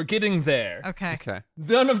 Fran. We're getting there. Okay. Okay.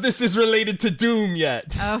 None of this is related to Doom yet.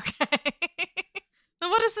 Okay. So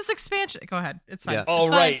what is this expansion? Go ahead. It's fine. Yeah. It's All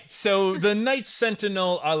fine. right, so the Night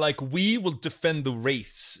Sentinel are like, we will defend the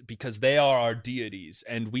wraiths because they are our deities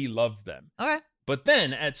and we love them. Okay. But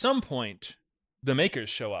then at some point, the makers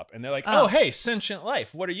show up, and they're like, "Oh, hey, sentient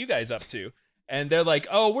life, what are you guys up to?" And they're like,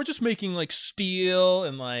 "Oh, we're just making like steel,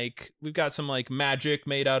 and like we've got some like magic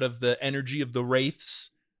made out of the energy of the wraiths.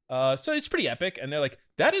 So it's pretty epic." And they're like,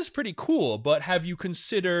 "That is pretty cool, but have you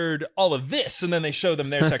considered all of this?" And then they show them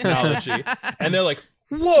their technology, and they're like,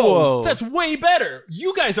 Whoa, that's way better.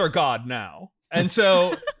 You guys are God now. And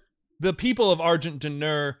so the people of Argent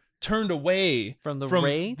D'Nur turned away from the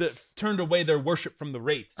wraiths? Turned away their worship from the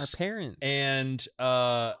wraiths. Our parents. And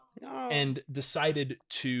decided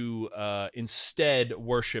to instead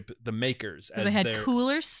worship the makers as they had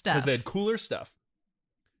cooler stuff. Because they had cooler stuff.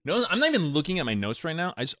 No, I'm not even looking at my notes right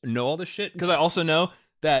now. I just know all this shit because I also know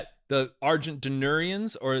that the Argent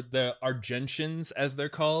D'Nurians, or the Argentians as they're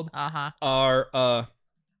called, are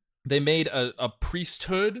they made a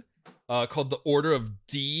priesthood called the Order of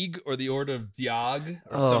Deeg or the Order of Diag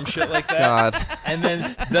or some shit like that. God. And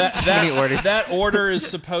then that order is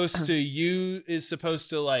supposed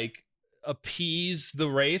to like appease the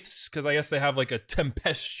wraiths because I guess they have like a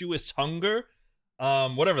tempestuous hunger,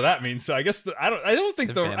 whatever that means. So I guess I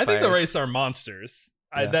think the wraiths are monsters.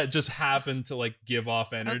 That just happen to like give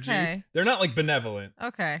off energy. Okay. They're not like benevolent.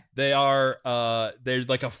 Okay. They are they're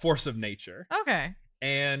like a force of nature. Okay.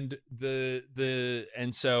 And but the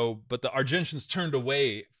Argentians turned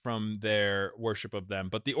away from their worship of them,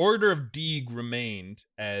 but the Order of Deeg remained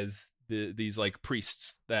as these like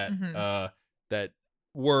priests that that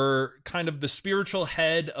were kind of the spiritual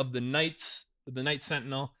head of the Night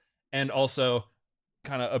Sentinel, and also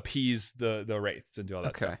kind of appease the wraiths and do all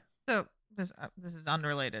that stuff. So this is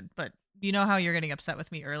unrelated, but you know how you're getting upset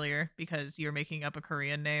with me earlier because you're making up a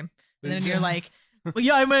Korean name, and then you're like, well,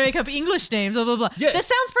 yeah, I'm gonna make up English names, blah blah blah. Yeah. This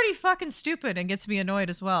sounds pretty fucking stupid and gets me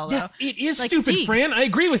annoyed as well. Yeah, though. it is like stupid, Deeg. Fran. I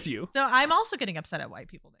agree with you. So I'm also getting upset at white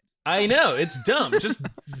people names. I know, it's dumb. Just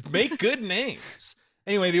make good names.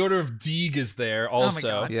 Anyway, the Order of Deeg is there also.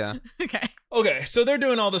 Oh my God. Yeah. Okay, so they're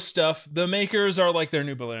doing all this stuff. The makers are like their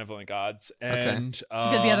new benevolent gods, and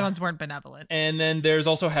because the other ones weren't benevolent. And then there's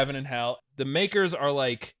also heaven and hell. The makers are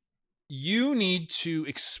like, you need to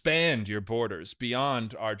expand your borders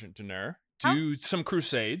beyond Argent D'Nur, do some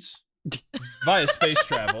crusades via space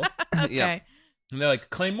travel. Okay. Yeah. And they're like,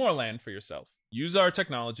 claim more land for yourself. Use our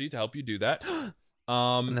technology to help you do that.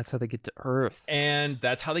 And that's how they get to Earth. And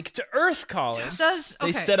that's how they get to Earth, Colin. Yes.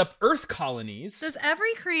 They set up Earth colonies. Does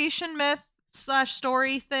every creation myth /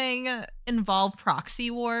 story thing involve proxy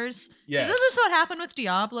wars? Yes. Isn't this what happened with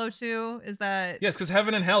Diablo too? Is that Yes, because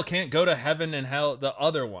heaven and hell can't go to heaven and hell, the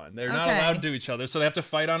other one. They're not allowed to do each other, so they have to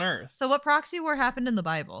fight on Earth. So what proxy war happened in the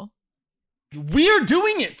Bible? We're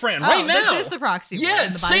doing it, Fran, right now. This is the proxy war Yeah,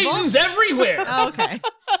 in the Bible? Satan's everywhere. Oh, okay.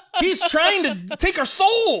 He's trying to take our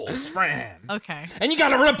souls, Fran. Okay. And you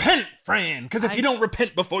gotta repent, Fran, because if you don't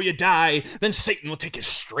repent before you die, then Satan will take you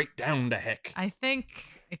straight down to heck. I think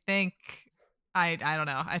I don't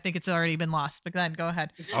know. I think it's already been lost, but then go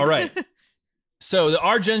ahead. All right. So the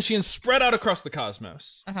Argentians spread out across the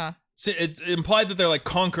cosmos. So it's implied that they're like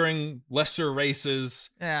conquering lesser races.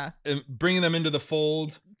 Yeah. And bringing them into the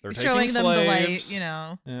fold. They're showing taking them slaves. the light, you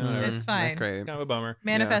know. Yeah, it's fine. Great. Kind of a bummer.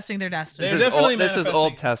 Manifesting their destiny. This is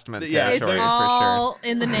Old Testament territory It's for all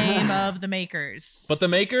in the name of the makers. But the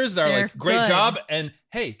makers are They're like, great good. job. And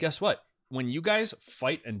hey, guess what? When you guys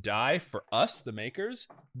fight and die for us, the makers,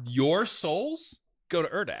 your souls go to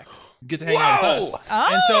Urdak. Get to hang out with us.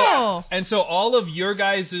 Oh. And so all of your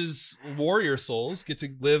guys' warrior souls get to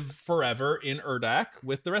live forever in Urdak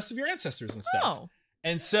with the rest of your ancestors and stuff. Oh.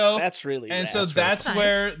 And so that's really and rad. so that's nice.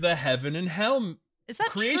 where the heaven and hell Is that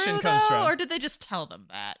creation true, comes though, from. or did they just tell them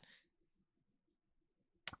that?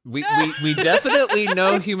 We definitely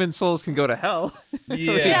know human souls can go to hell.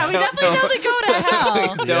 Yeah, we definitely know they go to hell.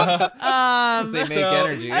 They make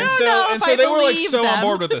energy. I don't know if so I they were like believe so on them.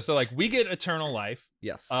 board with this. They're like, we get eternal life.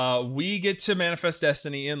 Yes. We get to manifest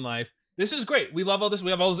destiny in life. This is great. We love all this.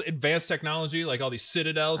 We have all this advanced technology, like all these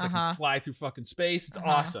citadels that can fly through fucking space. It's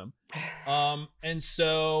awesome. And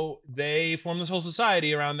so they form this whole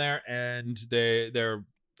society around there, and they're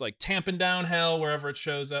like tamping down hell wherever it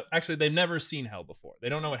shows up. Actually, they've never seen hell before. They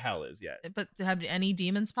don't know what hell is yet. But have any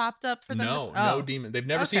demons popped up for them? No demon. They've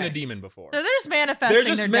never seen a demon before. So they're just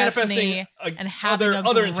manifesting their destiny like, and having a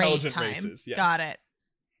other great intelligent time. races. Yeah. Got it.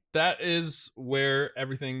 That is where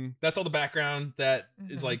everything. That's all the background. That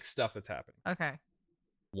is like stuff that's happening. Okay.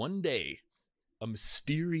 One day, a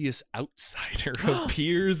mysterious outsider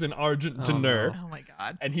appears in Argent D'Nur. Oh my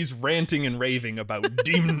god. And he's ranting and raving about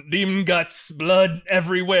demon guts, blood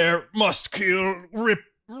everywhere, must kill,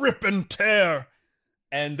 rip and tear.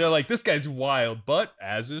 And they're like, this guy's wild, but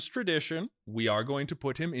as is tradition, we are going to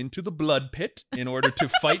put him into the blood pit in order to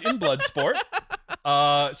fight in blood sport.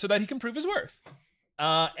 so that he can prove his worth.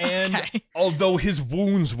 And although his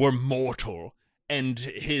wounds were mortal, and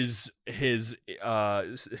he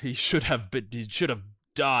should have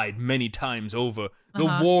died many times over,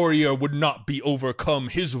 the warrior would not be overcome,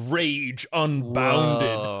 his rage unbounded.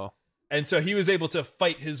 Whoa. And so he was able to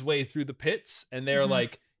fight his way through the pits, and they're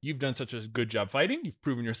like, you've done such a good job fighting, you've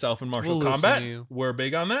proven yourself in martial We'll listen combat, to you. we're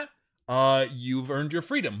big on that. You've earned your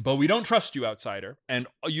freedom, but we don't trust you, outsider. And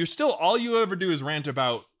you're still, all you ever do is rant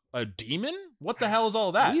about a demon? What the hell is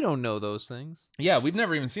all that? We don't know those things. Yeah, we've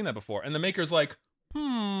never even seen that before. And the maker's like,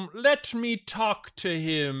 let me talk to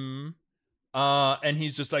him. And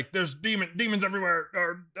he's just like, there's demons everywhere.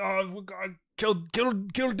 Kill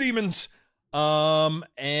demons.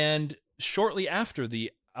 And shortly after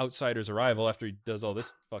the outsider's arrival, after he does all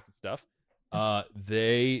this fucking stuff,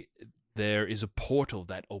 there is a portal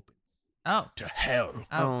that opens to hell.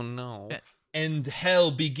 Oh no. Shit. And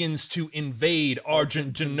hell begins to invade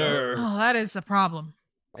Argent Janur. Oh, that is a problem.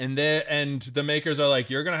 And the makers are like,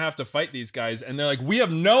 you're gonna have to fight these guys. And they're like, we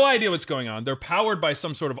have no idea what's going on. They're powered by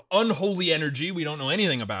some sort of unholy energy we don't know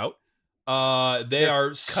anything about. They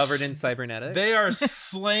are Covered in cybernetics. They are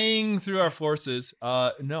slaying through our forces.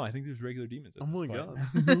 No, I think there's regular demons. Oh my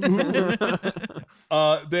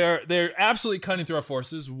god. They're absolutely cutting through our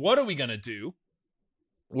forces. What are we gonna do?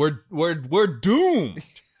 We're doomed.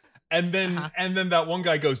 And then that one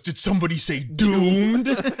guy goes, did somebody say doomed?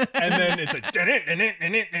 And then it's like,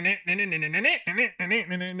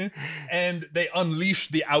 and they unleash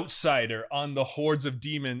the outsider on the hordes of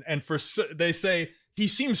demon. And they say he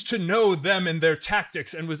seems to know them and their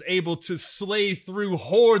tactics and was able to slay through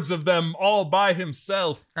hordes of them all by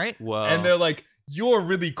himself. Right? Whoa. And they're like, you're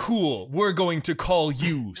really cool. We're going to call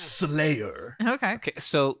you Slayer. Okay. Okay,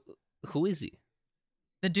 so who is he?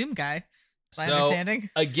 The Doom guy. My So, understanding.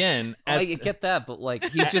 Again, I get that, but like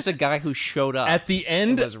he's just a guy who showed up at the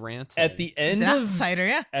and end was ranting. at the He's end an of outsider,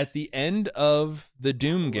 yeah. at the end of the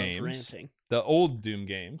Doom Love games, ranting. the old Doom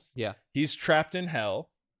games, Yeah. he's trapped in hell,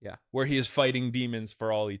 Yeah. where he is fighting demons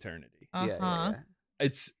for all eternity. Uh-huh.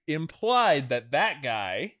 It's implied that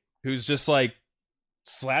guy who's just like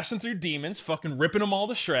slashing through demons, fucking ripping them all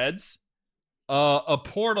to shreds. A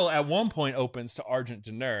portal at one point opens to Argent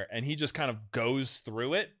Janur, and he just kind of goes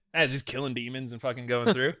through it as he's killing demons and fucking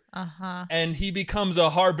going through. Uh-huh. And he becomes a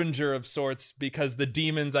harbinger of sorts because the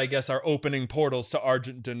demons, I guess, are opening portals to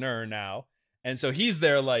Argent Janur now. And so he's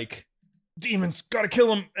there like, demons, gotta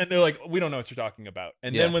kill him. And they're like, we don't know what you're talking about.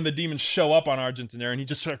 And then when the demons show up on Argent Janur and he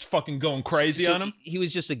just starts fucking going crazy So on them. He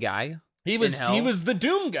was just a guy. He in was hell? the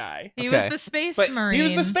Doom guy. He Okay. was the space But marine. he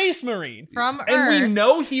was the Space Marine. from And we Earth.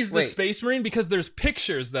 know he's the Wait. Space Marine because there's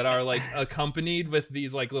pictures that are like accompanied with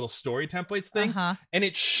these like little story templates thing. Uh-huh. And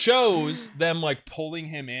it shows them like pulling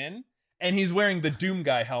him in. And he's wearing the Doom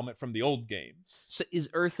guy helmet from the old games. So is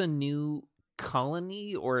Earth a new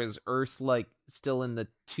colony, or is Earth like still in the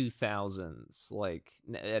 2000s? Like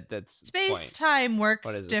at that Space point? time works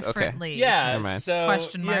What is this? Okay. differently. Yeah, Never mind. so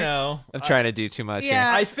Question mark. you know, I'm trying to do too much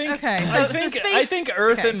Yeah. I think Okay, so I the think space- I think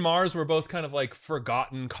Earth okay. and Mars were both kind of like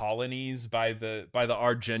forgotten colonies by the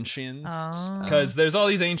Argentians, Oh. because there's all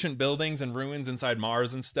these ancient buildings and ruins inside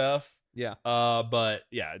Mars and stuff. here. But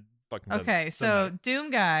yeah, it fucking Okay, so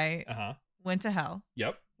Doom guy uh huh, went to hell,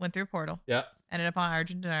 yep, went through a portal, yep, ended up on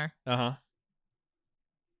Argent Janur, uh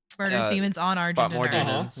murders demons on Argent fought more Janur.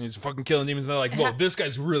 demons. He's fucking killing demons. And they're like, whoa, this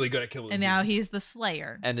guy's really good at killing. And now demons. he's the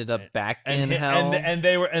Slayer. Ended up back and in hell. and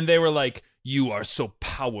they were like, you are so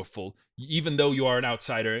powerful. Even though you are an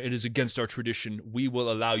outsider, it is against our tradition. We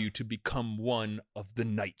will allow you to become one of the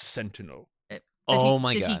Night Sentinel.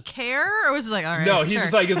 Did he care, or was he like, all right? No, he's sure.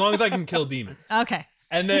 just like, as long as I can kill demons. Okay.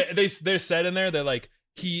 And they're said in there, they're like,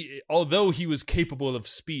 although he was capable of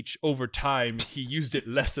speech over time, he used it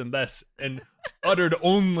less and less and uttered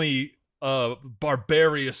only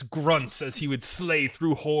barbarous grunts as he would slay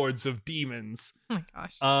through hordes of demons. Oh my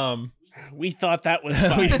gosh. We thought that was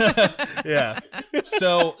fine. Yeah.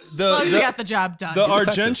 So As long as he got the job done. the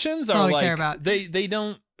effective. Argentians all are we like care about. they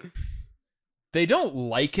don't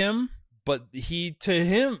like him, but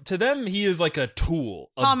to them he is like a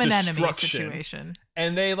tool of Common enemy destruction. situation.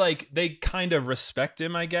 And they kind of respect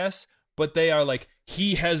him, I guess, but they are like,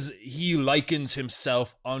 he likens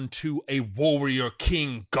himself unto a warrior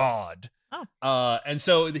king god. Oh. And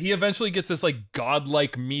so he eventually gets this like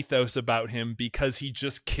godlike mythos about him because he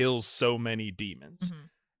just kills so many demons. Mhm.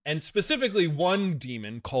 And specifically one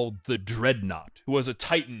demon called the Dreadnought, who was a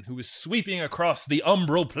titan who was sweeping across the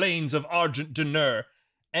umbral plains of Argent Janur.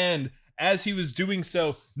 And as he was doing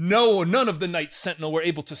so, none of the Knights Sentinel were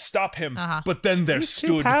able to stop him. But then there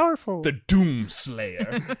stood the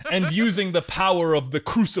Doomslayer, and using the power of the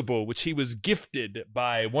Crucible, which he was gifted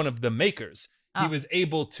by one of the makers, he was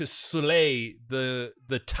able to slay the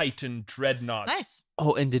Titan Dreadnought. Nice.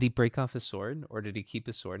 Oh, and did he break off his sword, or did he keep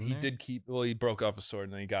his sword in He there? did keep. Well, he broke off a sword,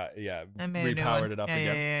 and then he got And made a new repowered one. it up Yeah,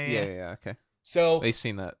 again. Yeah, okay. So We've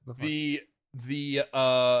seen that before.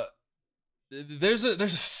 There's a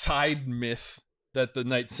side myth that the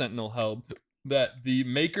Knight Sentinel held, that the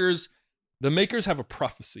makers have a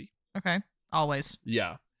prophecy. Okay. Always.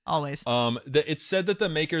 Yeah. Always. It's said that the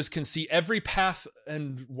makers can see every path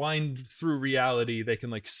and wind through reality. They can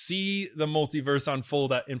like see the multiverse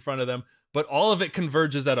unfold in front of them, but all of it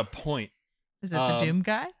converges at a point. Is it the Doom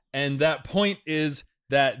guy? And that point is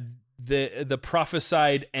that the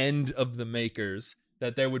prophesied end of the makers,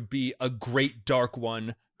 that there would be a great dark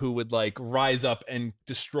one who would like rise up and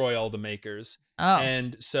destroy all the makers. Oh.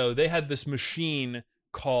 And so they had this machine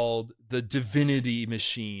called the Divinity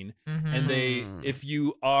Machine. And they, if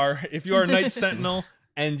you are a Knight Sentinel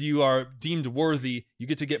and you are deemed worthy, you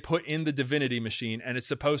get put in the Divinity Machine, and it's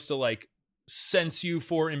supposed to like sense you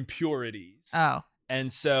for impurities. Oh. And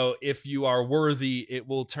so if you are worthy, it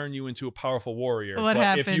will turn you into a powerful warrior. What but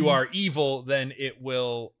if happened? you are evil, then it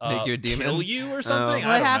will Make you a demon? kill you or something. I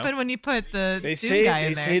What don't happened know. when you put the They Doom guy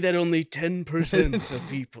in they there? say that only 10% of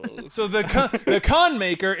people. So the con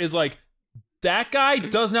maker is like, that guy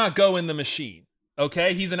does not go in the machine.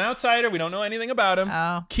 Okay, he's an outsider. We don't know anything about him.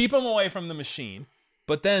 Oh. Keep him away from the machine.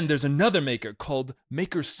 But then there's another maker called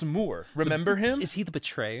Maker S'more. Remember him? Is he the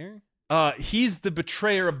betrayer? He's the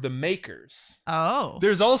betrayer of the makers. Oh.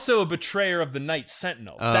 There's also a betrayer of the Knight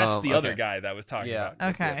Sentinel. That's Oh, the other okay. guy that I was talking Yeah. about.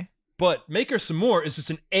 Okay. But Maker S'more is just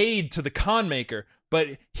an aid to the con maker, but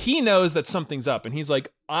he knows that something's up, and he's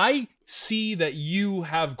like, I see that you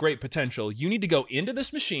have great potential. You need to go into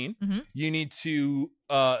this machine. You need to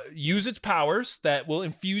use its powers that will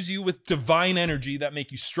infuse you with divine energy that make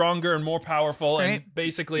you stronger and more powerful and Great.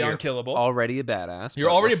 basically You're unkillable. Already a badass. You're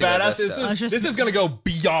but already a let's see what badass. this does. This is going to go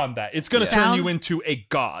beyond that. It's going to turn you Sounds- into a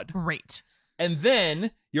god. Great. And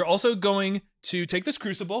then you're also going to take this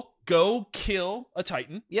crucible, go kill a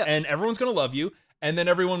Titan, Yeah. and everyone's going to love you. And then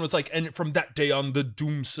everyone was like, and from that day on, the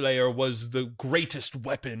Doomslayer was the greatest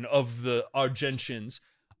weapon of the Argentians.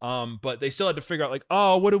 But they still had to figure out like,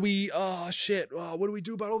 what do we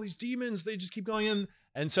do about all these demons? They just keep going in.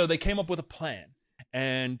 And so they came up with a plan.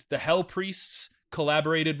 And the Hell Priests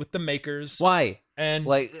collaborated with the makers. Why? And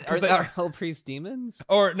Like, are, they- are hell priest demons?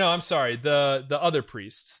 or no, I'm sorry, the other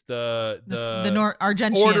priests, the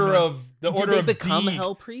Argentian order one. of the Did order they of become Deeg.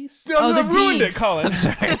 hell priests? Oh, the ruined it, Deegs. Colin. I'm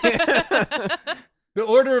sorry. The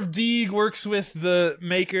Order of Deeg works with the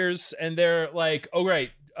makers, and they're like, "Oh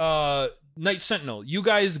right, Knight Sentinel, you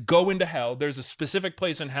guys go into hell. There's a specific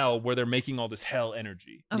place in hell where they're making all this hell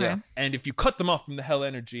energy, Okay. Yeah. and if you cut them off from the hell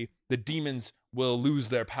energy, the demons will lose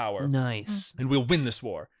their power, Nice. and we'll win this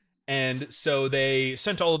war." And so they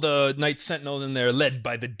sent all the Knight Sentinels in there, led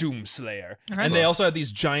by the Doomslayer. Okay. And they also had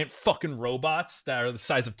these giant fucking robots that are the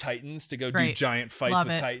size of Titans to go do Great. giant fights Love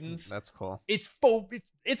with it. Titans. That's cool. It's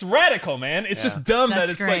radical, man. It's just dumb that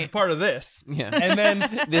That's it's great. like part of this. Yeah. And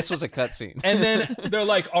then This was a cutscene. and then they're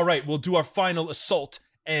like, "All right, we'll do our final assault,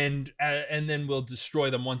 and then we'll destroy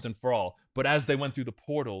them once and for all." But as they went through the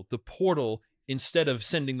portal, instead of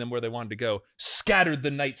sending them where they wanted to go, scattered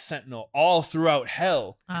the Knight Sentinel all throughout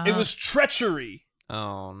hell. It was treachery,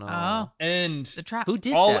 Oh no. Oh, and the trap. Who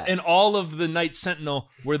did all that? and all of the Knight Sentinel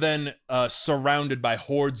were then surrounded by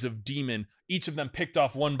hordes of demon. Each of them picked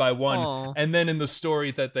off one by one, Aw. and then in the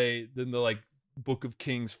story that in the like Book of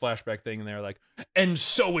Kings flashback thing, and they're like, and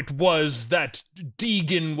so it was that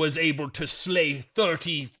Deegan was able to slay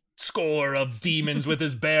 30 score of demons with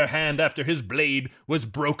his bare hand after his blade was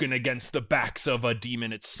broken against the backs of a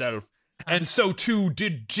demon itself. And so too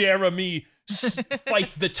did Jeremy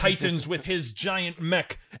fight the Titans with his giant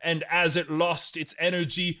mech, and as it lost its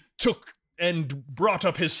energy, took and brought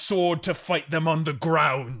up his sword to fight them on the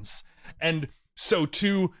grounds. And so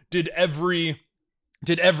too did every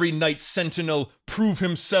Knight Sentinel prove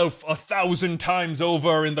himself 1,000 times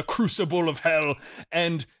over in the crucible of hell.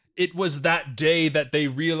 And it was that day that they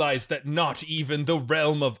realized that not even the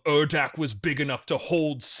realm of Urdak was big enough to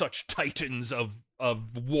hold such titans of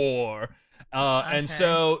war. And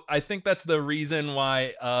so I think that's the reason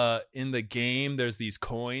why in the game there's these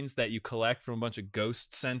coins that you collect from a bunch of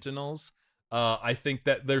ghost sentinels. I think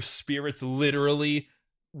that their spirits literally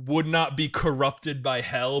would not be corrupted by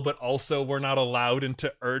hell, but also were not allowed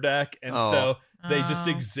into Urdak, and so they just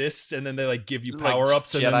exist, and then they like give you power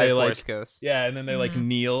ups, and then they like and then they like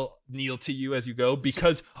kneel to you as you go,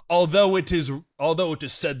 because although it is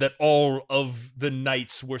said that all of the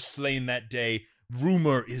knights were slain that day,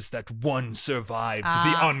 rumor is that one survived,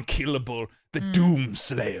 the unkillable, the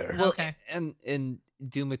Doomslayer. Well, Okay. and in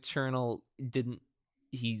Doom Eternal, didn't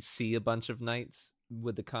he see a bunch of knights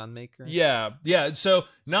with the con maker? Yeah. So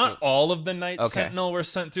not all of the Knights Sentinel were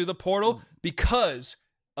sent through the portal, because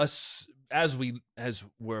as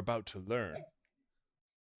we're about to learn,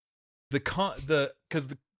 the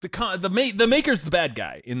Maker's the bad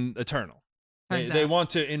guy in Eternal. They want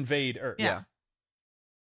to invade Earth. Yeah.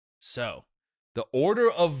 So the Order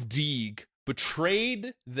of Deeg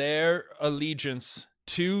betrayed their allegiance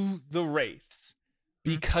to the Wraiths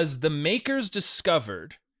because the Makers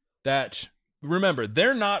discovered that, remember,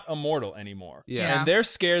 they're not immortal anymore. Yeah. And they're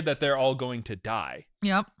scared that they're all going to die.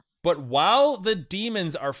 Yep. But while the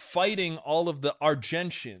demons are fighting all of the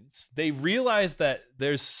Argentians, they realize that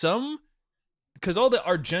there's because all the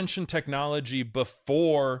Argentian technology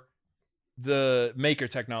before the Maker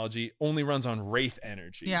technology only runs on Wraith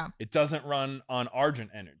energy. Yeah. It doesn't run on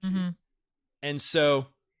Argent energy. Mm-hmm. And so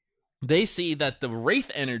they see that the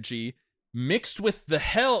Wraith energy mixed with the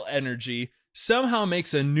Hell energy somehow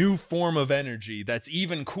makes a new form of energy that's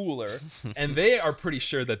even cooler. And they are pretty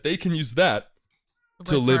sure that they can use that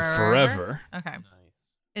to live forever. Okay. Nice.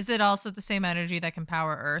 Is it also the same energy that can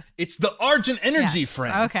power Earth? It's the Argent energy,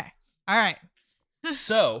 friend. Okay. All right.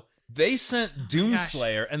 So they sent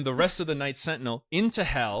Doomslayer and the rest of the Night Sentinel into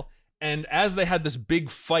Hell, and as they had this big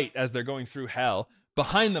fight as they're going through Hell,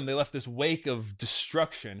 behind them they left this wake of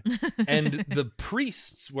destruction, and the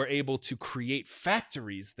priests were able to create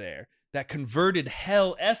factories there that converted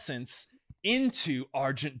Hell essence into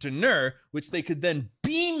Argent D'Nur, which they could then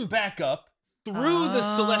beam back up through the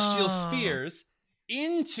celestial spheres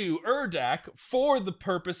into Urdak for the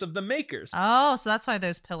purpose of the Makers. Oh, so that's why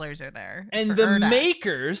those pillars are there. It's and for the Urdak.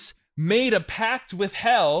 Makers made a pact with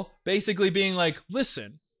Hell, basically being like,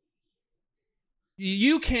 listen,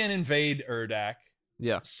 you can't invade Urdak.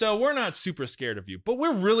 Yeah. So we're not super scared of you, but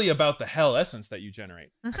we're really about the Hell essence that you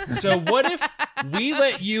generate. So what if we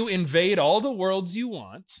let you invade all the worlds you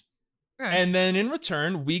want? Right. And then in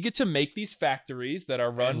return, we get to make these factories that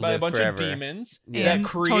are run And by a live bunch forever. of demons And that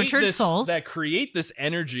create tortured this souls. that create this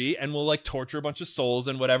energy, and will like torture a bunch of souls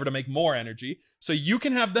and whatever to make more energy. So you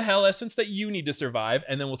can have the Hell essence that you need to survive,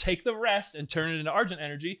 and then we'll take the rest and turn it into Argent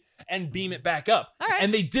energy and beam it back up. All right.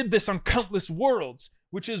 And they did this on countless worlds,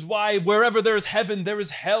 which is why wherever there is heaven, there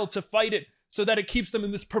is hell to fight it, so that it keeps them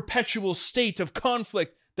in this perpetual state of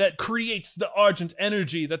conflict that creates the Argent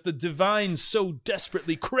energy that the divines so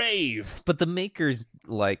desperately crave. But the Makers,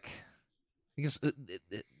 like, I guess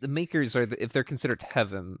the Makers are, if they're considered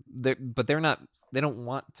heaven, they're not. They don't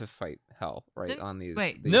want to fight Hell, right? On these.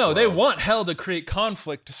 Wait. these No, they worlds. want Hell to create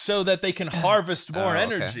conflict so that they can harvest more okay.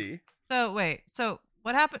 energy. So wait. So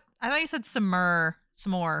what happened? I thought you said Samur,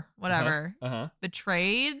 whatever,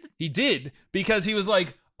 betrayed. He did, because he was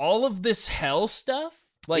like, all of this Hell stuff,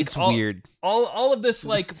 like It's weird. All of this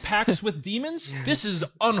like pacts with demons, this is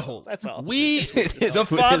unholy. That's all. The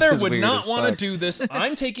Father would not want to do this.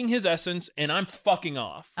 I'm taking his essence and I'm fucking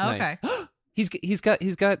off. Okay. Nice. He's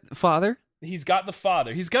got Father. He's got the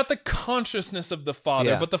Father. He's got the consciousness of the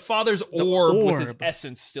Father, Yeah. but the Father's orb with his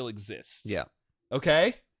essence still exists. Yeah.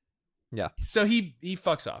 Okay? Yeah. So he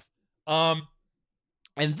fucks off.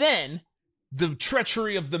 And then the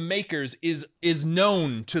treachery of the Makers is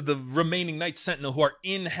known to the remaining Night Sentinel who are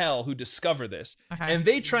in Hell, who discover this. Okay. And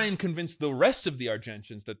they try and convince the rest of the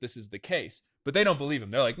Argentians that this is the case. But they don't believe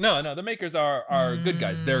him. They're like, no, the Makers are good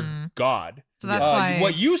guys. They're God. So that's why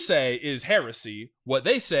what you say is heresy. What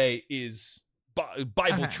they say is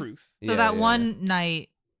Bible truth. So that one knight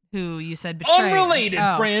who you said betrayed. Unrelated,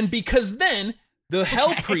 Oh. Fran, because then the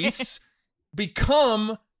Hell Priests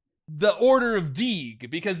become the Order of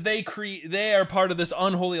Deeg, because they are part of this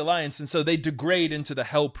unholy alliance, and so they degrade into the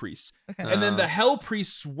Hell Priests. Okay. And then the Hell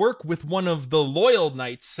Priests work with one of the loyal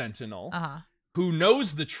Knights Sentinel, who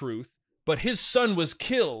knows the truth, but his son was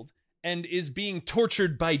killed and is being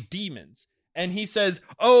tortured by demons. And he says,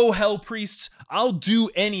 "Oh, Hell Priests, I'll do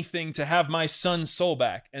anything to have my son's soul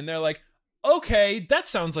back." And they're like, "Okay, that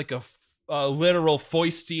sounds like a literal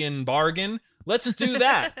Faustian bargain. Let's do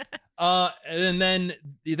that." And then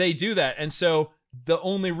they do that. And so the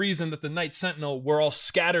only reason that the Night Sentinel were all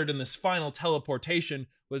scattered in this final teleportation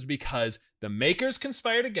was because the Makers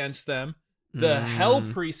conspired against them, the Hell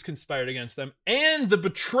Priests conspired against them, and the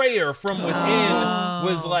betrayer from within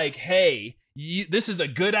was like, "Hey, This is a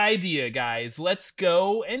good idea, guys. Let's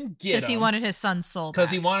go and get him. Because he wanted his son's soul back.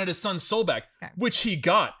 Because he wanted his son's soul back, Okay. which he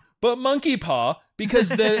got. But Monkey Paw, because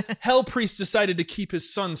the Hell Priest decided to keep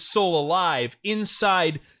his son's soul alive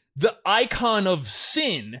inside the icon of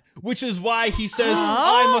sin, which is why he says,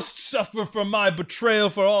 I must suffer for my betrayal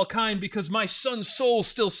for all kind, because my son's soul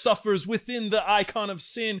still suffers within the icon of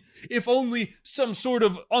sin. If only some sort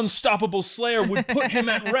of unstoppable slayer would put him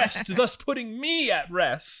at rest, thus putting me at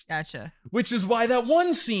rest. Gotcha. Which is why that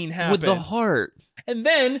one scene happened. With the heart. And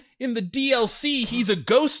then in the DLC, he's a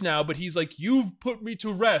ghost now, but he's like, you've put me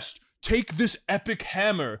to rest. Take this epic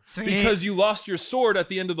hammer. Sweet. Because you lost your sword at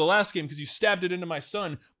the end of the last game because you stabbed it into my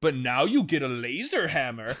son, but now you get a laser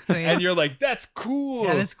hammer. Sweet. And you're like, that's cool.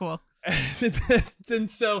 That is cool. So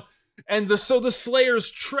the Slayer's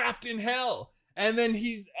trapped in hell. And then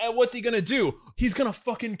what's he gonna do? He's gonna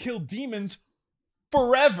fucking kill demons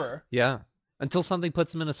forever. Yeah. Until something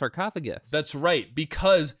puts him in a sarcophagus. That's right,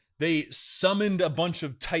 because they summoned a bunch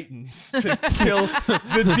of titans to kill.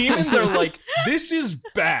 The demons are like, this is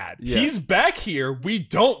bad. Yeah. He's back here. We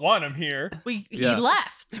don't want him here. He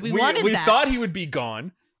left. We wanted we that. thought he would be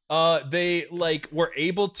gone. They were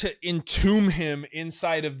able to entomb him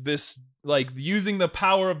inside of this, using the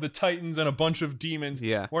power of the titans and a bunch of demons.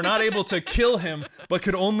 Yeah. We're not able to kill him, but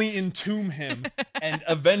could only entomb him. And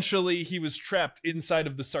eventually he was trapped inside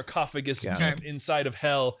of the sarcophagus deep inside of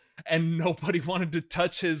hell. And nobody wanted to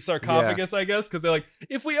touch his sarcophagus, I guess, because they're like,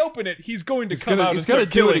 if we open it, he's going to come out and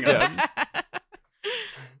start killing us.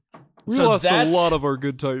 We lost a lot of our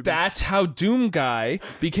good titans. That's how Doom Guy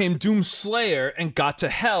became Doom Slayer and got to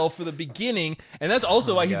hell for the beginning. And that's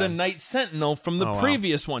also why he's a Night Sentinel from the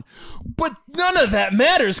previous one. But none of that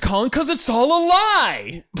matters, Colin, because it's all a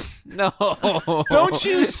lie. No. Don't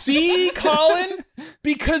you see, Colin?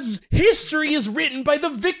 Because history is written by the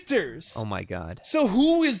victors. Oh my god. So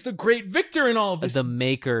who is the great victor in all of this? The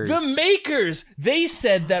makers. The makers. They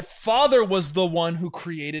said that Father was the one who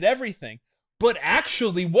created everything. But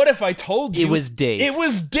actually, what if I told you? It was Dave. It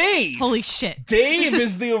was Dave. Holy shit. Dave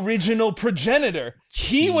is the original progenitor.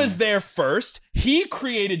 He was there first. He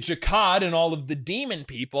created Jakad and all of the demon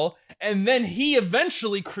people. And then he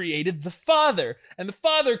eventually created the Father. And the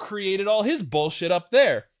Father created all his bullshit up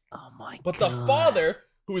there. Oh my god. But the Father,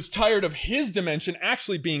 who was tired of his dimension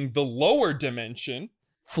actually being the lower dimension,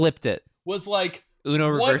 flipped it. was like, Uno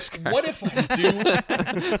reverse card. what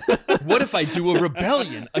if I do a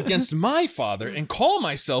rebellion against my father and call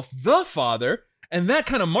myself the Father, and that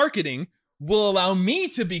kind of marketing will allow me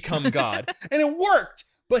to become God? And it worked,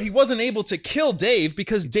 but he wasn't able to kill Dave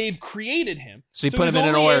because Dave created him. So he put him in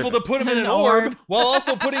an only orb. able to put him in an orb while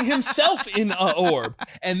also putting himself in an orb.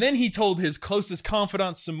 And then he told his closest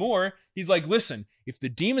confidant, Samur, he's like, listen, if the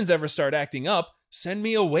demons ever start acting up, send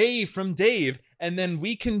me away from Dave, and then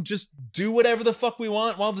we can just do whatever the fuck we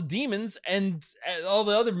want while the demons and all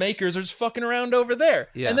the other makers are just fucking around over there.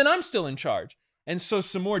 Yeah. And then I'm still in charge. And so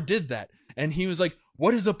Samur did that. And he was like,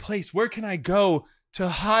 what is a place? Where can I go to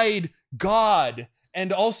hide God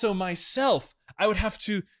and also myself? I would have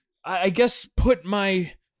to, I guess, put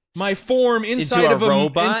my form inside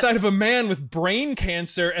of a man with brain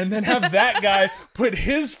cancer, and then have that guy put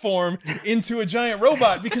his form into a giant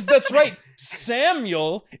robot, because that's right,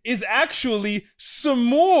 Samuel is actually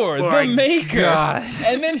Samur, the maker. God.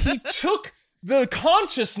 And then he took the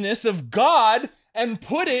consciousness of God and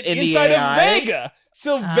put it In the inside of AI? Vega.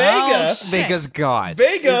 So shit. Vega's god.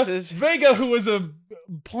 Vega, who was a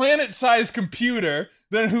planet-sized computer,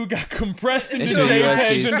 then who got compressed into Into a USB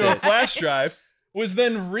JPEGs into a stick. flash drive, was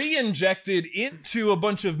then re-injected into a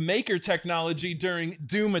bunch of maker technology during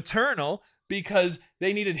Doom Eternal because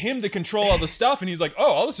they needed him to control all the stuff. And he's like,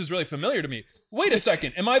 oh, all this is really familiar to me. Wait a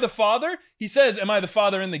second. Am I the Father? He says, am I the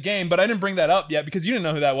Father in the game? But I didn't bring that up yet because you didn't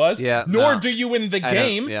know who that was. Yeah, Nor no. do you in the I don't-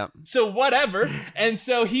 game. yeah. So whatever. And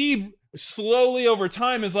so he slowly over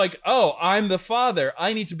time is like, oh, I'm the Father.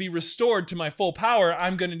 I need to be restored to my full power.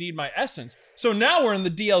 I'm going to need my essence. So now we're in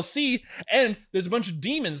the DLC, and there's a bunch of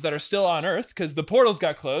demons that are still on Earth because the portals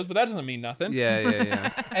got closed, but that doesn't mean nothing.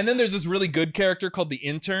 Yeah. And then there's this really good character called the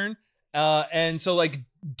Intern. And so like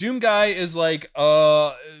Doom Guy is like,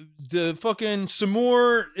 the fucking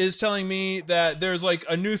Samur is telling me that there's like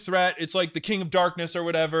a new threat. It's like the King of Darkness or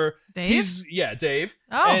whatever. Dave? Dave.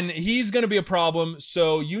 Oh. And he's gonna be a problem.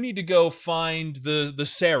 So you need to go find the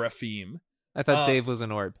Seraphim. I thought Dave was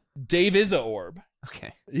an orb. Dave is a orb.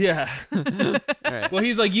 Okay. Yeah. All right. Well,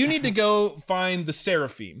 he's like, you need to go find the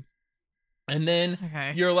Seraphim. And then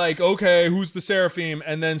Okay. you're like, okay, who's the Seraphim?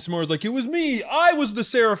 And then S'more's like, it was me. I was the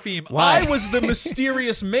Seraphim. Why? I was the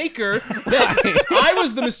mysterious maker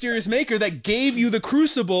that gave you the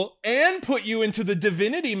crucible and put you into the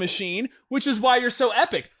divinity machine, which is why you're so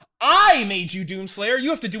epic. I made you Doomslayer.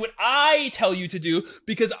 You have to do what I tell you to do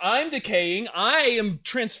because I'm decaying. I am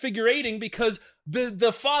transfigurating because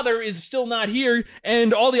the father is still not here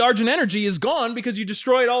and all the Argent energy is gone because you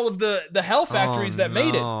destroyed all of the hell factories that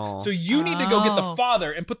made it. So you need to go get the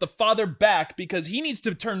father and put the father back because he needs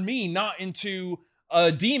to turn me not into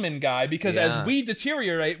a demon guy because as we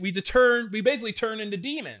deteriorate, we basically turn into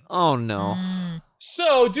demons. Oh no.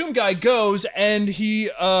 So Doom Guy goes and he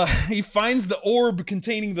finds the orb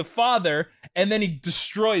containing the father and then he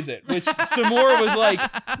destroys it, which Samora was like,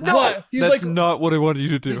 "What?" He's That's like, not what I wanted you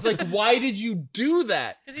to do. he's like, "Why did you do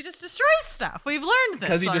that?" Because he just destroys stuff. We've learned this.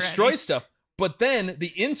 Because he already. destroys stuff. But then the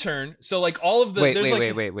intern, so like all of the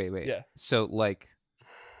Wait. Yeah. So like,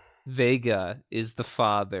 Vega is the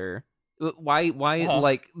father. Why?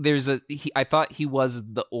 Like, there's I thought he was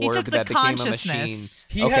the He orb took the that became a machine. consciousness.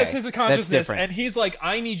 He Okay, has his that's consciousness different. and he's like,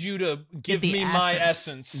 "I need you to give the me my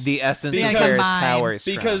essence. essence." The essence Because- is where his Combine. powers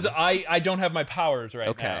Because from. I don't have my powers right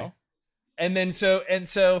Okay. now. And then so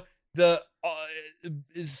the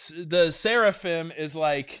Seraphim is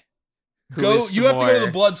like, Who go. is You have to go to the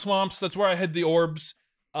Samore? blood swamps. That's where I hid the orbs.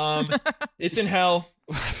 It's in hell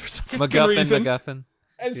for some fucking reason. MacGuffin.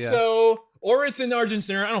 And Yeah. so, or it's in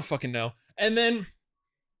Argentina. I don't fucking know. And then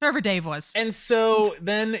Wherever Dave was. so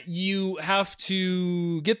then you have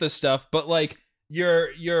to get this stuff, but like your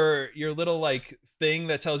little like thing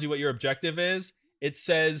that tells you what your objective is, it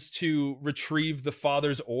says to retrieve the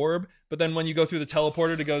father's orb, but then when you go through the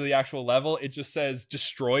teleporter to go to the actual level, it just says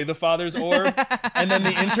destroy the father's orb. And then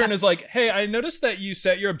the intern is like, "Hey, I noticed that you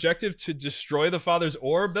set your objective to destroy the father's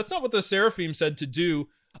orb. That's not what the Seraphim said to do."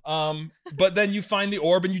 But then you find the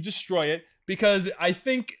orb and you destroy it because I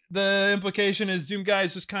think the implication is Doom Guy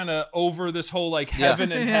is just kind of over this whole like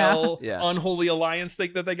heaven and Yeah. hell Yeah. unholy alliance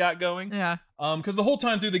thing that they got going. Yeah. Because the whole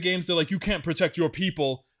time through the games they're like, "You can't protect your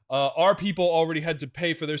people. Our people already had to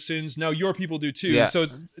pay for their sins. Now your people do too." Yeah. So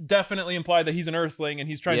it's definitely implied that he's an Earthling and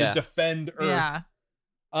he's trying Yeah. to defend Earth. Yeah.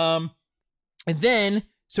 And then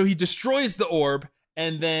so he destroys the orb,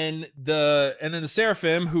 and then the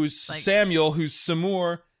Seraphim, who's Like- Samuel, who's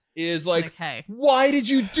Samur, is like, Hey. "Why did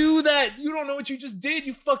you do that? You don't know what you just did,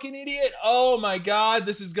 you fucking idiot. Oh my god,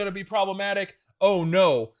 this is gonna be problematic. Oh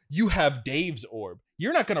no, you have Dave's orb.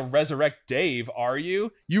 You're not gonna resurrect Dave, are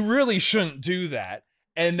you? You really shouldn't do that."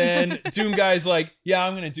 And then Doom Guy's like, "Yeah,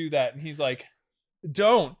 I'm gonna do that." And he's like,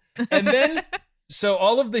 "Don't." And then so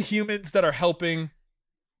all of the humans that are helping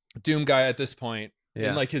Doom Guy at this point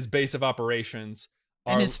in like his base of operations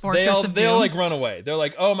And are his fortress of they all doom. like run away. They're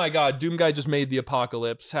like, "Oh my god, Doom Guy just made the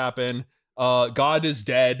apocalypse happen. God is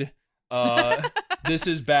dead. This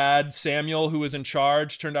is bad. Samuel, who was in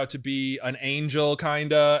charge, turned out to be an angel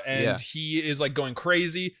kinda, and Yeah. he is like going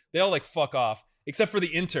crazy." They all like fuck off, except for the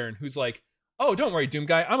intern who's like, "Oh, don't worry, Doom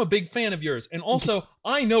Guy. I'm a big fan of yours. And also,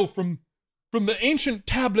 I know from the ancient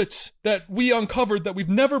tablets that we uncovered that we've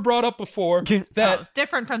never brought up before that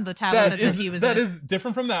Different from the tablet that says he was in. is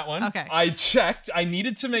different from that one. Okay. I checked. I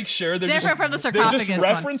needed to make sure. They're Different from the They're sarcophagus just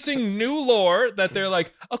one. referencing new lore that they're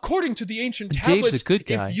like, according to the ancient Dave's tablets, a good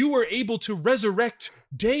guy. if you were able to resurrect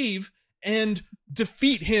Dave and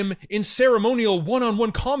defeat him in ceremonial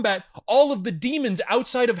one-on-one combat, all of the demons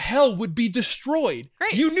outside of hell would be destroyed.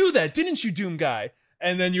 Great. You knew that, didn't you, Doom Guy?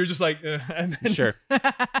 And then you're just like, and then Sure.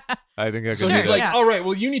 I think I so can he's do like, that. yeah. "All right,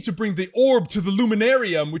 well, you need to bring the orb to the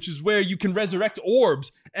Luminarium, which is where you can resurrect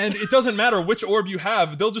orbs. And it doesn't matter which orb you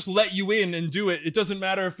have; they'll just let you in and do it. It doesn't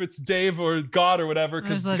matter if it's Dave or God or whatever,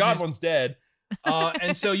 because the That's God legit. one's dead.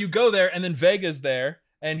 And so you go there, and then Vega's there,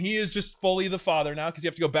 and he is just fully the father now because you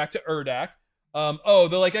have to go back to Urdak.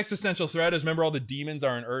 The like existential threat is remember all the demons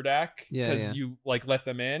are in Urdak Yeah, because yeah. you like let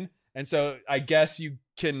them in, and so I guess you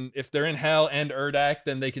can, if they're in hell and Urdak,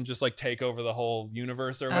 then they can just like take over the whole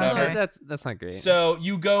universe or whatever. Okay. That's not great. So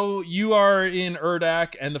you are in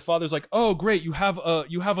Urdak, and the father's like, "Oh, great, you have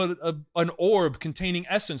an orb containing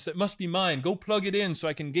essence that must be mine. Go plug it in so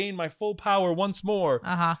I can gain my full power once more."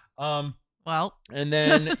 Uh-huh. Well, And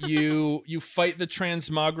then you fight the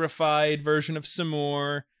transmogrified version of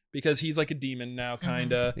Samur because he's like a demon now,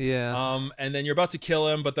 kinda. yeah. And then you're about to kill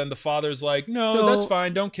him, but then the father's like, "No, that's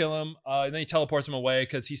fine, don't kill him." And then he teleports him away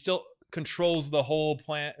because he still controls the whole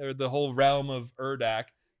plant or the whole realm of Urdak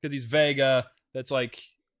because he's Vega. That's like,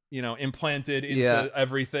 implanted into Yeah.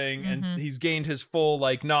 everything, Mhm. and he's gained his full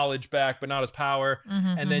like knowledge back, but not his power.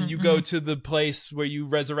 mhm, And then mhm, you mhm. go to the place where you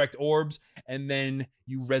resurrect orbs, and then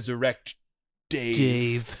you resurrect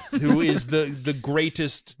Dave. Who is the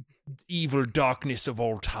greatest evil darkness of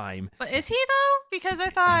all time. But is he though? Because I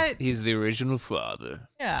thought He's the original father.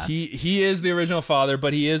 yeah. He is the original father,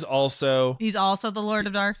 but he is also He's also the Lord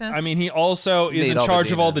of Darkness. I mean, he also is Made in all the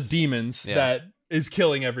charge of all the demons. demons Yeah. that is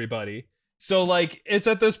killing everybody. So like it's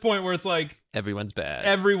at this point where it's like Everyone's bad.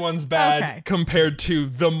 everyone's bad Okay. compared to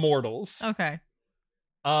the mortals. okay.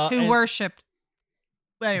 Who and worshipped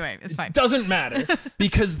anyway, it's fine. doesn't matter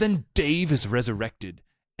because then Dave is resurrected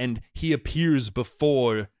and he appears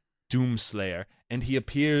before Doomslayer and he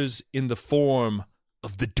appears in the form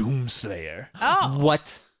of the Doomslayer. Oh.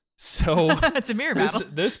 What? So It's a mirror battle.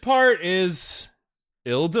 this part is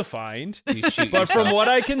ill-defined. You shoot But from yourself. what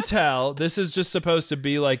I can tell, this is just supposed to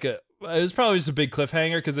be like it's probably just a big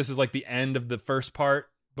cliffhanger because this is like the end of the first part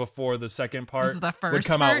before the second part This is the first would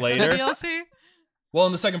come part out later. of the DLC? Well,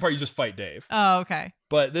 in the second part, you just fight Dave. Oh, okay.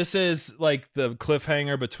 But this is like the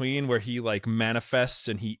cliffhanger between where he like manifests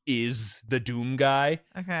and he is the Doom guy.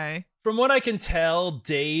 Okay. From what I can tell,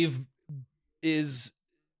 Dave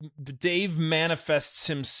manifests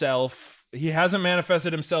himself. He hasn't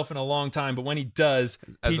manifested himself in a long time, but when he does,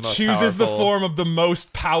 As he the most chooses the powerful. form of the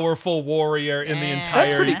most powerful warrior in the Yeah. entire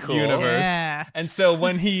That's pretty cool. universe. Yeah. And so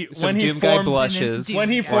when he Some Doom guy formed blushes. when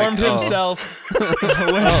he Like, formed oh. himself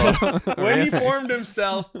when he formed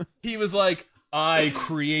himself, he was like, I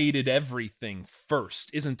created everything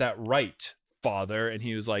first. Isn't that right, Father? And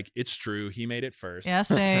he was like, it's true. He made it first. Yes,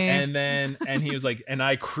 Dave. And he was like, and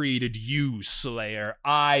I created you, Slayer.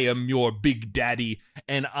 I am your big daddy,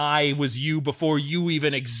 and I was you before you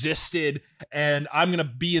even existed. And I'm gonna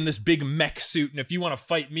be in this big mech suit. And if you want to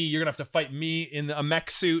fight me, you're gonna have to fight me in a mech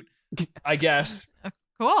suit, I guess.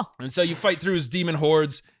 Cool. And so you fight through his demon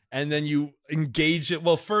hordes, and then you engage it.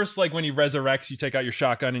 Well, first, like when he resurrects, you take out your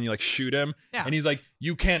shotgun and you like shoot him. Yeah. And he's like,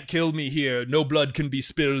 you can't kill me here. No blood can be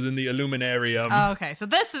spilled in the Illuminarium. Oh, okay. So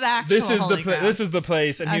this is actual This is holy ground. this is the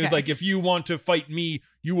place. And he was Okay. like, if you want to fight me,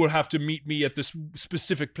 you will have to meet me at this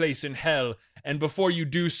specific place in hell. And before you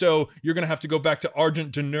do so, you're gonna have to go back to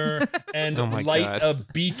Argent Danur and Oh my light God. a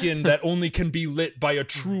beacon that only can be lit by a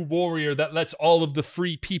true warrior that lets all of the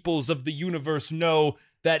free peoples of the universe know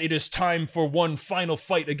that it is time for one final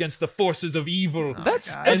fight against the forces of evil.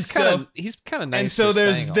 That's God. And that's so- kind of he's kind of nice. And so for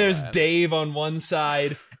there's saying all there's that. Dave on one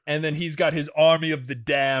side, and then he's got his army of the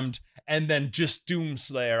damned, and then just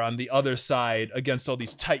Doomslayer on the other side against all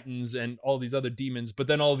these titans and all these other demons. But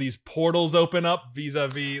then all these portals open up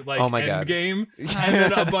vis-a-vis like Oh my God. Endgame, and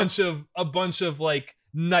then a bunch of like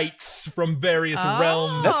knights from various Oh.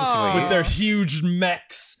 realms That's sweet. with their huge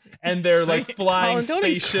mechs and their like Sweet. flying Colin, don't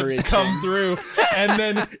spaceships encourage come through, and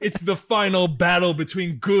then it's the final battle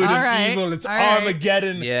between good All and right. evil. It's All right.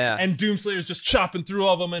 Armageddon. Yeah. And Doomslayer's just chopping through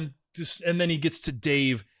all of them, and then he gets to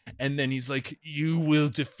Dave, and then he's like, "You will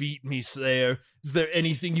defeat me, Slayer. Is there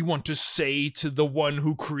anything you want to say to the one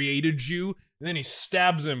who created you?" And then he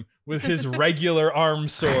stabs him with his regular arm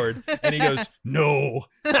sword, and he goes, "No."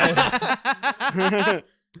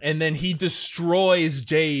 And then he destroys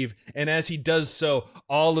Dave, and as he does so,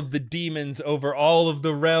 all of the demons over all of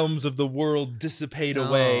the realms of the world dissipate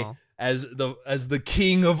away. Oh. As the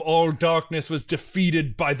king of all darkness was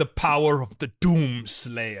defeated by the power of the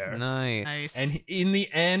Doomslayer. Nice. Nice. And in the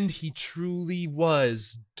end, he truly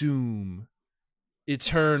was Doom.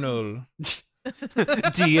 Eternal.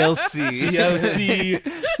 DLC.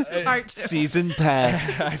 DLC. Part two. Season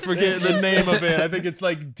pass. I forget the name of it. I think it's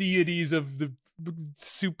like deities of the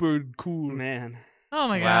super cool. Man, Oh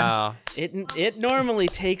my god. Wow. it normally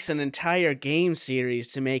takes an entire game series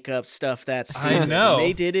to make up stuff that's stupid. I know.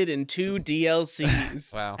 They did it in 2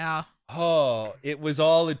 DLCs. Wow. Yeah. Oh, it was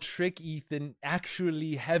all a trick, Ethan.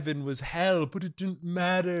 Actually, heaven was hell, but it didn't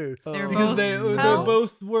matter. They're Because both they hell?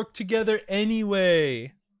 both work together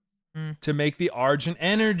anyway Mm. to make the Argent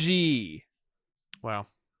energy. Wow.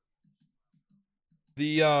 The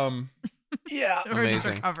Yeah. We're just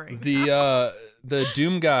Amazing. recovering. the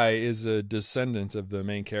Doom guy is a descendant of the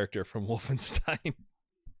main character from Wolfenstein.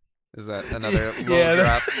 Is that another low Yeah,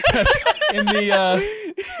 drop? That's in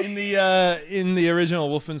the original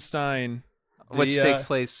Wolfenstein, Which the, takes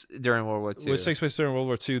place during World War II. which takes place during World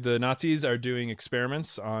War II. The Nazis are doing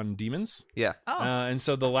experiments on demons, Yeah. Oh. and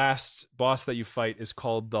so the last boss that you fight is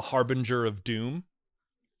called the Harbinger of Doom,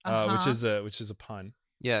 which Uh-huh. is a pun.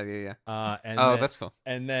 Yeah, yeah, yeah. And Oh, then, that's cool.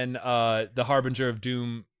 and then the Harbinger of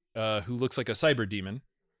Doom, who looks like a cyber demon,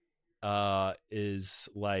 is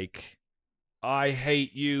like, I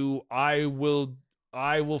hate you. I will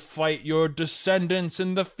fight your descendants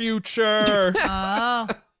in the future. Oh.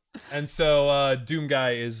 And so Doom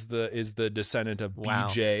guy is the descendant of Wow.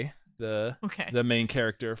 BJ, the Okay. the main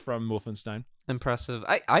character from Wolfenstein. Impressive.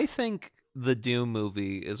 I think the Doom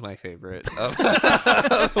movie is my favorite.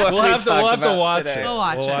 We'll have to watch it. We'll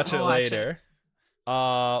watch it later.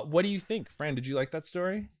 What do you think, Fran? Did you like that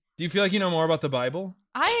story? Do you feel like you know more about the Bible?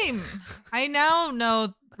 I now know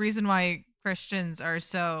the reason why Christians are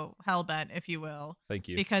so hellbent, if you will. Thank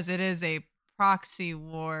you. Because it is a proxy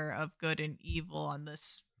war of good and evil on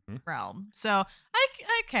this realm. So,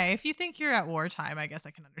 okay, if you think you're at wartime, I guess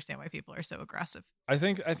I can understand why people are so aggressive. I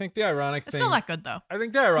think the ironic It's thing. still not good though. I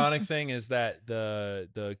think the ironic thing is that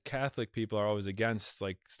the Catholic people are always against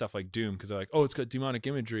like stuff like Doom because they're like, oh, it's got demonic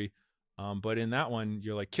imagery. But in that one,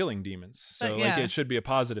 you're like killing demons, so like it should be a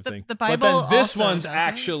positive thing. The Bible, but then this also one's doesn't.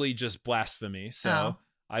 actually just blasphemy. So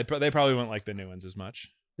they probably won't like the new ones as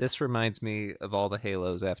much. This reminds me of all the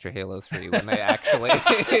Halos after Halo 3 when they actually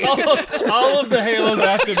all of the Halos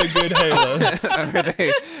after the good Halos.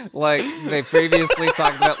 they previously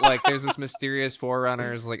talked about like there's this mysterious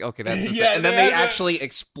forerunners, like okay that's this and then they actually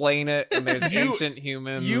explain it and there's ancient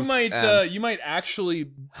humans. You might actually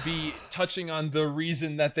be touching on the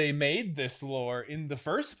reason that they made this lore in the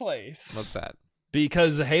first place. What's that?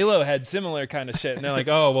 Because Halo had similar kind of shit, and they're like,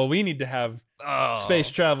 "Oh, well, we need to have space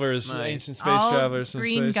travelers, ancient space travelers, from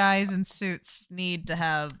green space." Guys in suits need to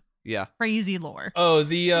have crazy lore. Oh,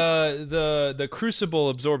 the Crucible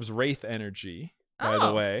absorbs wraith energy, by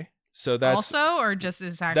the way. So that's also, or just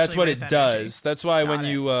is actually that's what it wraith does. energy? That's why when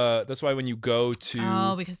you go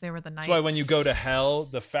to because they were the knights. That's why when you go to hell,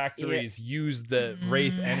 the factories use the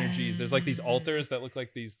wraith energies. There's like these altars that look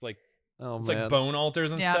like these like. It's like bone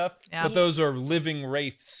altars and stuff, but those are living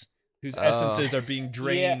wraiths whose essences are being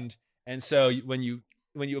drained, and so when you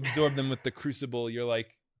absorb them with the crucible, you're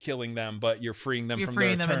like killing them, but you're freeing them from their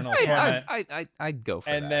eternal torment. I'd go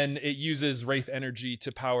for that. And then it uses wraith energy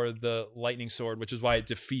to power the lightning sword, which is why it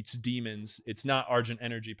defeats demons. It's not Argent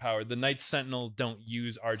energy powered. The Knights Sentinels don't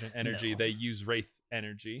use Argent energy; they use wraith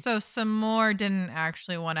energy. So Samor didn't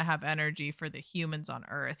actually want to have energy for the humans on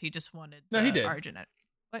Earth. He just wanted he did. Argent energy.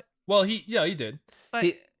 Well, he did. But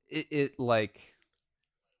it like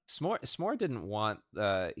S'more didn't want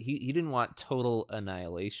he didn't want total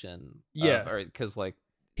annihilation. Because like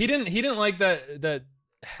he didn't like that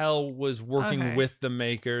hell was working with the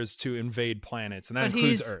makers to invade planets, and that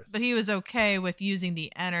includes Earth. But he was okay with using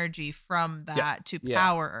the energy from that to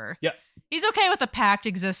power Earth. Yeah. He's okay with the pact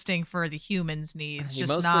existing for the humans' needs,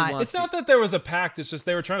 just not. It's not that there was a pact. It's just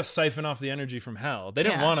they were trying to siphon off the energy from hell. They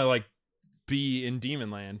didn't want to like be in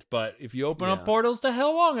demon land, but if you open up portals to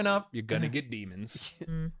hell long enough, you're gonna get demons.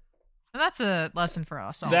 And that's a lesson for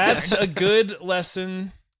us all. That's a good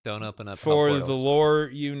lesson. Don't open up for the lore,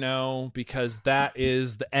 because that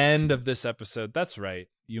is the end of this episode. That's right,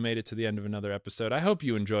 you made it to the end of another episode. I hope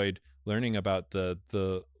you enjoyed learning about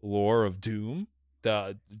the lore of Doom,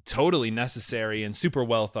 the totally necessary and super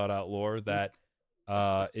well thought out lore that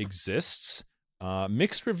exists.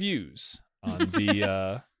 Mixed reviews on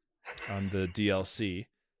the on the DLC.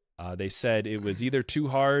 They said it was either too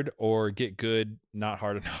hard or get good, not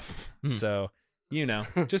hard enough. So,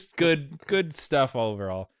 just good stuff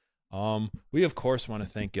overall. We of course want to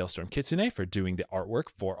thank Galestorm Kitsune for doing the artwork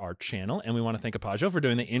for our channel, and we want to thank Apajo for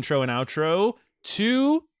doing the intro and outro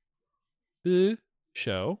to the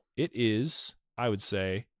show. It is, I would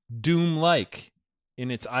say, Doom-like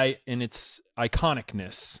in its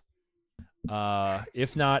iconicness.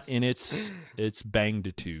 If not in its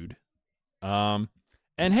bangitude.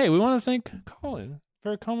 And hey, we want to thank Colin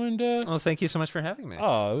for coming to. Well, thank you so much for having me.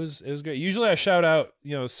 Oh, it was great. Usually I shout out,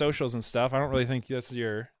 socials and stuff. I don't really think that's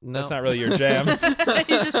not really your jam.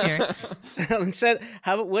 He's just here. Instead,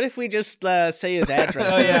 what if we just say his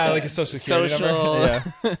address? Oh yeah, like a social security number.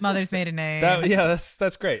 Yeah. Mother's maiden name.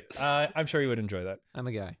 That's great. I'm sure you would enjoy that. I'm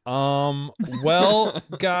a guy. Well,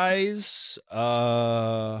 guys,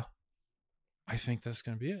 I think that's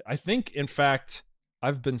gonna be it. I think, in fact,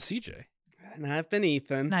 I've been CJ. And I've been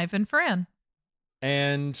Ethan. And I've been Fran.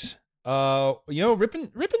 And rip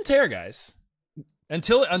and tear, guys.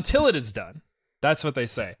 Until it is done. That's what they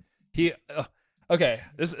say. Okay,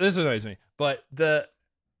 this annoys me. But the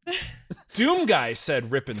Doom guy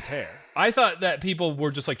said rip and tear. I thought that people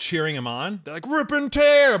were just like cheering him on. They're like, rip and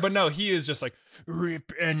tear. But no, he is just like,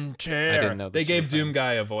 rip and tear. I didn't know this they gave Doom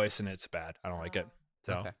guy a voice and it's bad. I don't like it.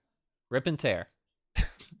 So okay. Rip and tear.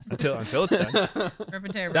 Until it's done. Rip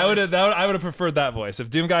and tear. I would have preferred that voice. If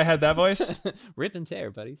Doom guy had that voice. Rip and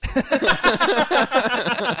tear, buddies.